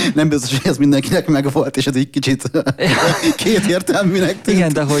 Nem biztos, hogy ez mindenkinek megvolt, és ez egy kicsit kétértelműnek tűnt.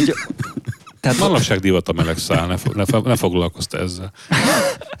 Igen, de hogy... Tehát manapság divat a meleg szál, ne foglalkozz ezzel.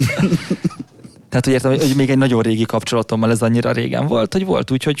 Tehát, hogy értem, hogy még egy nagyon régi kapcsolatommal ez annyira régen volt, hogy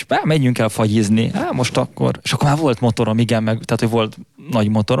volt úgy, hogy menjünk el fagyizni. Most akkor. És akkor már volt motorom, igen, tehát, hogy volt nagy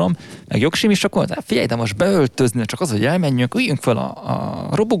motorom, meg jogsim is, akkor figyelj, de most beöltözni, csak az, hogy elmenjünk, üljünk fel a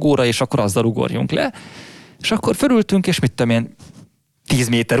robogóra, és akkor azzal ugorjunk le. És akkor fölültünk, és mit tudom én, 10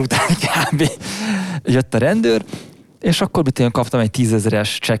 méter után kb. Jött a rendőr, és akkor én kaptam egy 10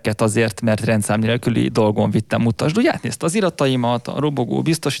 000-es csekket azért, mert rendszám nélküli dolgon vittem, mutasd. Úgy átnézte az irataimat, a robogó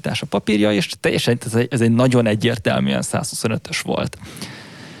biztosítás, a papírja, és teljesen ez egy nagyon egyértelműen 125-ös volt.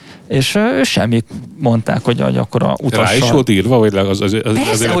 És semmit mondták, hogy akkor a utassal... Rá is volt írva, vagy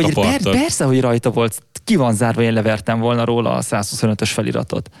persze, hogy rajta volt. Ki van zárva, én levertem volna róla a 125-ös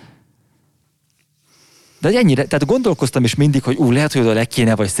feliratot. De ennyire, tehát gondolkoztam is mindig, hogy lehet, hogy oda le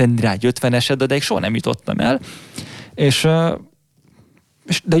kéne, vagy szedni rá egy 50-eset, de soha nem jutottam el.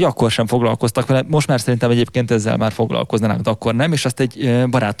 De hogy akkor sem foglalkoztak vele. Most már szerintem egyébként ezzel már foglalkoznának, de akkor nem, és azt egy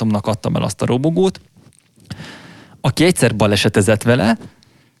barátomnak adtam el azt a robogót, aki egyszer balesetezett vele,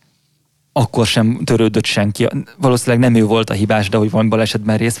 akkor sem törődött senki. Valószínűleg nem ő volt a hibás, de hogy van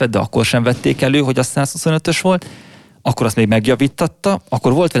balesetben részt vett, de akkor sem vették elő, hogy az 125-ös volt. Akkor azt még megjavítatta,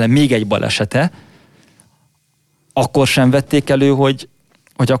 akkor volt vele még egy balesete, akkor sem vették elő, hogy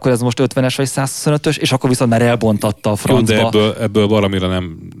akkor ez most 50-es vagy 125-ös, és akkor viszont már elbontatta a francba. Jó, de ebből valamire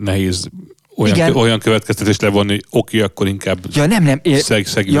nem nehéz olyan következtetést levonni, oké, akkor inkább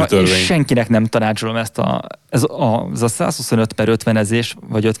szegjük a törvényt. És senkinek nem tanácsolom ez a 125/50-ezés,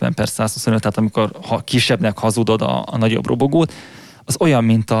 vagy 50/125, tehát amikor kisebbnek hazudod a nagyobb robogót, az olyan,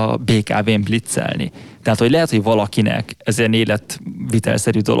 mint a BKV-n blitzelni. Tehát, hogy lehet, hogy valakinek ez egy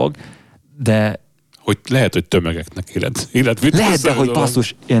életvitelszerű dolog, de hogy lehet, hogy tömegeknek életvitelszerű lehet, de hogy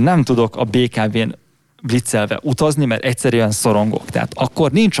basszus, én nem tudok a BKV-n blitzelve utazni, mert egyszerűen szorongok. Tehát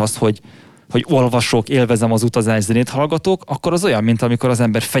akkor nincs az, hogy olvasok, élvezem az utazás, zenét hallgatok, akkor az olyan, mint amikor az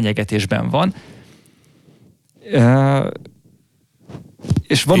ember fenyegetésben van.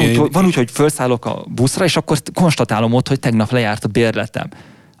 És van úgy, hogy felszállok a buszra, és akkor konstatálom ott, hogy tegnap lejárt a bérletem.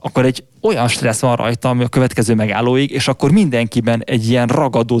 Akkor egy olyan stressz van rajta, ami a következő megállóig, és akkor mindenkiben egy ilyen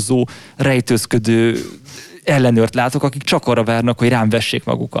ragadozó, rejtőzködő ellenőrt látok, akik csak arra várnak, hogy rám vessék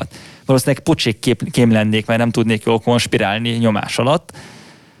magukat. Valószínűleg pocsékkém lennék, mert nem tudnék jól konspirálni nyomás alatt.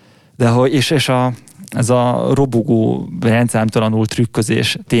 De ez a robogó rendszámtalanul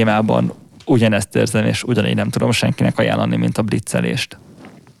trükközés témában ugyanezt érzem, és ugyanígy nem tudom senkinek ajánlani, mint a blitzelést.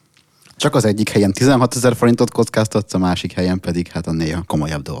 Csak az egyik helyen 16 000 forintot kockáztatsz, a másik helyen pedig hát a néha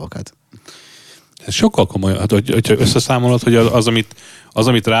komolyabb dolgokat. Ez sokkal komolyabb, hát, hogyha összeszámolod, hogy az,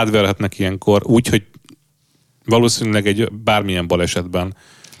 amit rád verhetnek ilyenkor, úgy, hogy valószínűleg egy bármilyen balesetben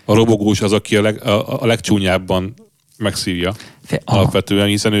a robogós az, aki a legcsúnyábban megszívja alapvetően,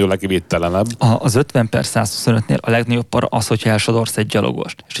 hiszen ő a legvédtelenebb. Az 50/125-nél a legnagyobb para az, hogyha elsodorsz egy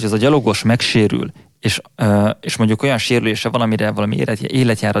gyalogost. És hogy ez a gyalogos megsérül, és mondjuk olyan sérülése van, amire valami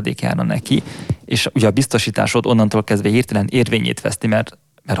életjáradék járna neki, és ugye a biztosításod onnantól kezdve hirtelen érvényét veszti, mert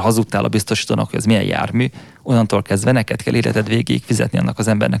hazudtál a biztosítónak, hogy ez milyen jármű, onnantól kezdve neked kell életed végéig fizetni annak az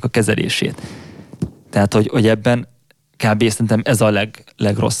embernek a kezelését. Tehát, hogy ebben kb. Szerintem ez a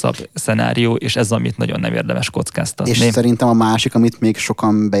legrosszabb szenárió, és ez, amit nagyon nem érdemes kockáztatni. És szerintem a másik, amit még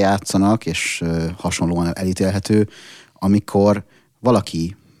sokan bejátszanak, és hasonlóan elítélhető, amikor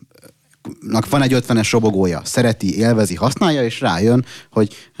valakinek van egy 50-es robogója, szereti, élvezi, használja, és rájön,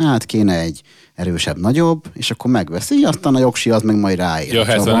 hogy hát kéne egy erősebb, nagyobb, és akkor megveszi, aztán a jogsi az meg majd ráér. Ja,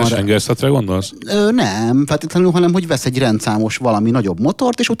 70-es hengerszetre gondolsz? Nem, feltétlenül, hanem hogy vesz egy rendszámos valami nagyobb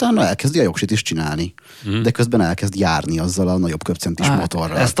motort, és utána elkezdi a jogsit is csinálni. De közben elkezd járni azzal a nagyobb köbcentis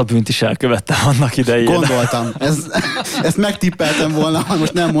motorral. Ezt a bűnt is elkövettem annak idején. Gondoltam. Ezt megtippeltem volna, ha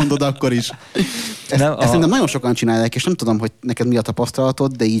most nem mondod, akkor is. Ezt szerintem nagyon sokan csinálják, és nem tudom, hogy neked mi a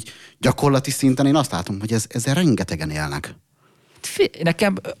tapasztalatod, de így gyakorlati szinten én azt látom, hogy ezzel rengetegen élnek.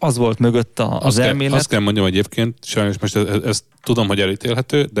 Nekem az volt mögött az elmélet. Azt kell mondjam egyébként, sajnos most ezt tudom, hogy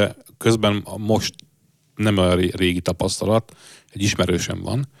elítélhető, de közben most nem olyan régi tapasztalat, egy ismerősöm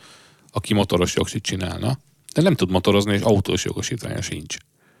van, aki motoros jogsit csinálna, de nem tud motorozni, és autós jogosítványa sincs.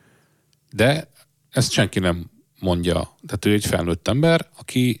 De ezt senki nem mondja. Tehát ő egy felnőtt ember,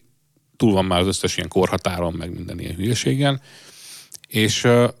 aki túl van már az összes ilyen korhatáron, meg minden ilyen hülyeségen, és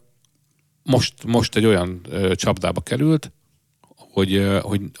most egy olyan csapdába került,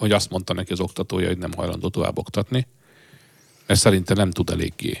 hogy azt mondta neki az oktatója, hogy nem hajlandó tovább oktatni, mert szerintem nem tud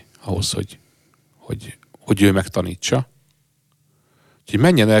eléggé ahhoz, hogy ő megtanítsa. Úgyhogy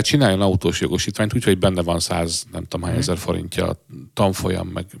menjen el, csináljon autós jogosítványt, úgyhogy benne van 100, nem tudom hány ezer forintja, tanfolyam,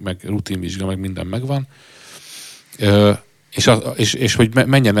 meg rutinvizsga, meg minden megvan. És hogy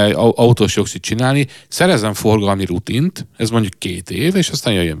menjen el autós jogsit csinálni, szerezzen forgalmi rutint, ez mondjuk 2 év, és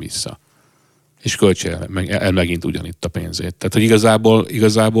aztán jöjjön vissza. És költse el megint ugyanitt a pénzét. Tehát, hogy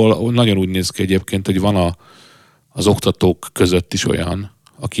igazából nagyon úgy néz ki egyébként, hogy van az oktatók között is olyan,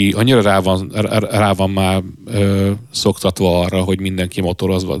 aki annyira rá van már szoktatva arra, hogy mindenki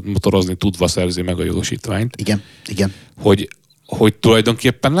motorozni tudva szerzi meg a jogosítványt. Igen. Hogy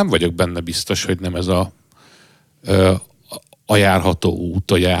tulajdonképpen nem vagyok benne biztos, hogy nem ez a járható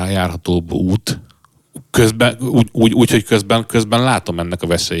út, a járhatóbb út. Úgy, hogy közben látom ennek a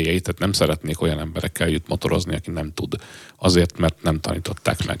veszélyeit, tehát nem szeretnék olyan emberekkel együtt motorozni, aki nem tud, azért, mert nem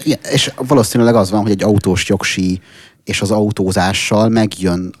tanították meg. Igen, és valószínűleg az van, hogy egy autós jogsi és az autózással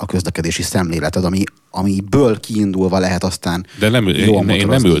megjön a közlekedési szemléleted, amiből kiindulva lehet aztán de én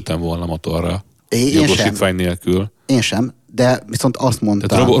nem ültem volna motorra jogosítvány nélkül. Én sem, de viszont azt mondta...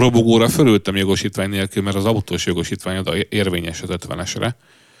 Tehát robogóra fölültem jogosítvány nélkül, mert az autós jogosítványod érvényes az 50-esre.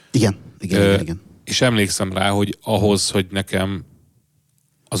 Igen. És emlékszem rá, hogy ahhoz, hogy nekem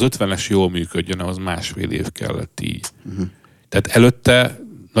az 50-es jól működjön, ahhoz 1,5 év kellett így. Tehát előtte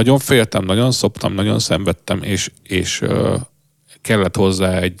nagyon féltem, nagyon szoptam, nagyon szenvedtem, és kellett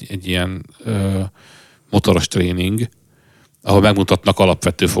hozzá egy ilyen motoros tréning, ahol megmutatnak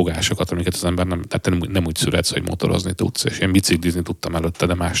alapvető fogásokat, amiket az ember nem úgy születsz, hogy motorozni tudsz. És én biciklizni tudtam előtte,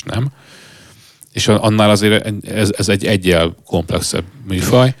 de más nem. És annál azért ez egy egyel komplexebb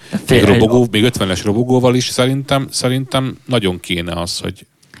műfaj. Még 50-es robogóval is szerintem nagyon kéne az, hogy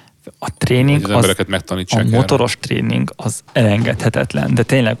a tréning, az embereket megtanítsák a motoros tréning az elengedhetetlen. De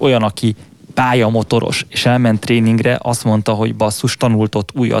tényleg olyan, aki pályamotoros, és elment tréningre, azt mondta, hogy basszus, tanult ott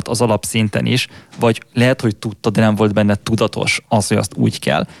újat az alapszinten is, vagy lehet, hogy tudta, de nem volt benne tudatos az, hogy azt úgy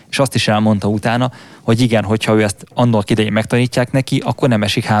kell. És azt is elmondta utána, hogy igen, hogyha ő ezt annak idején megtanítják neki, akkor nem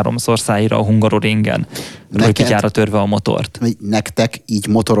esik 3-szor szájra a Hungaroringen, rögtítjára törve a motort. Nektek így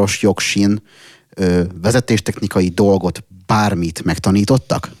motoros jogsin vezetéstechnikai dolgot bármit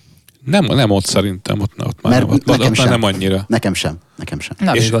megtanítottak? Nem ott szerintem, ott már nem annyira. Nekem sem.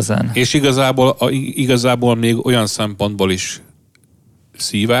 Nem igazán. És igazából még olyan szempontból is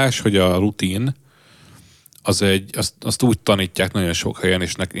szívás, hogy a rutin azt úgy tanítják nagyon sok helyen,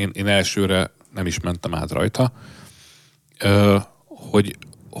 és én elsőre nem is mentem át rajta,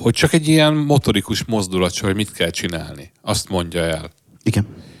 hogy csak egy ilyen motorikus mozdulat, hogy mit kell csinálni. Azt mondja el. Igen.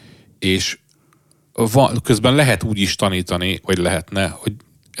 És közben lehet úgy is tanítani, vagy lehetne, hogy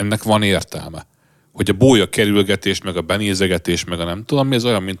ennek van értelme. hogy a bólya kerülgetés, meg a benézegetés, meg a nem tudom, ez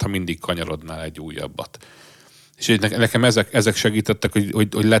olyan, mintha mindig kanyarodnál egy újabbat. És nekem ezek segítettek, hogy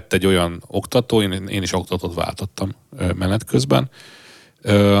lett egy olyan oktató, én is oktatót váltottam menet közben,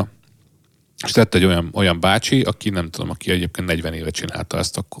 és lett egy olyan bácsi, aki nem tudom, aki egyébként 40 éve csinálta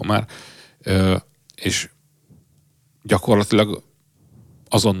ezt akkor már, és gyakorlatilag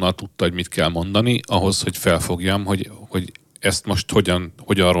azonnal tudta, hogy mit kell mondani, ahhoz, hogy felfogjam, hogy ezt most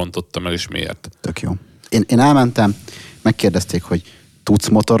hogyan rontottam el, és miért. Tök jó. Én elmentem, megkérdezték, hogy tudsz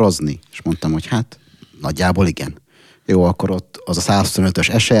motorozni? És mondtam, hogy hát nagyjából igen. Jó, akkor ott az a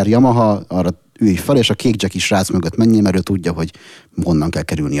 125-ös SR Yamaha, arra ülj fel, és a kék Jackie srác mögött menjél, mert ő tudja, hogy honnan kell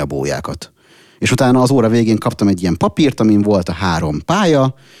kerülni a bójákat. És utána az óra végén kaptam egy ilyen papírt, amin volt a 3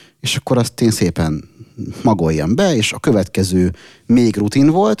 pálya, és akkor azt én szépen magoljam be, és a következő még rutin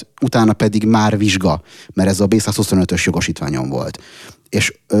volt, utána pedig már vizsga, mert ez a B125-ös jogosítványom volt.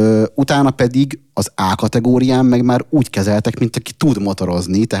 És utána pedig az A kategóriám meg már úgy kezeltek, mint aki tud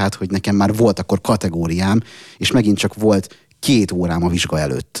motorozni, tehát hogy nekem már volt akkor kategóriám, és megint csak volt 2 órám a vizsga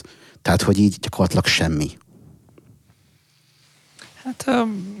előtt. Tehát, hogy így gyakorlatilag semmi. Hát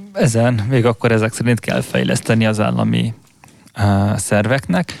ezen még akkor ezek szerint kell fejleszteni az állami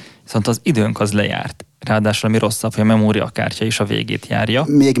szerveknek, viszont az időnk az lejárt. Ráadásul ami rosszabb, hogy a memóriakártya is a végét járja.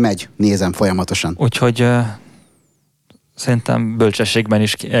 Még megy, nézem folyamatosan. Úgyhogy szerintem bölcsességben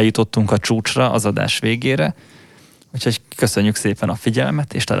is eljutottunk a csúcsra, az adás végére. Úgyhogy köszönjük szépen a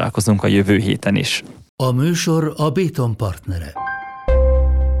figyelmet, és találkozunk a jövő héten is. A műsor a Béton partnere.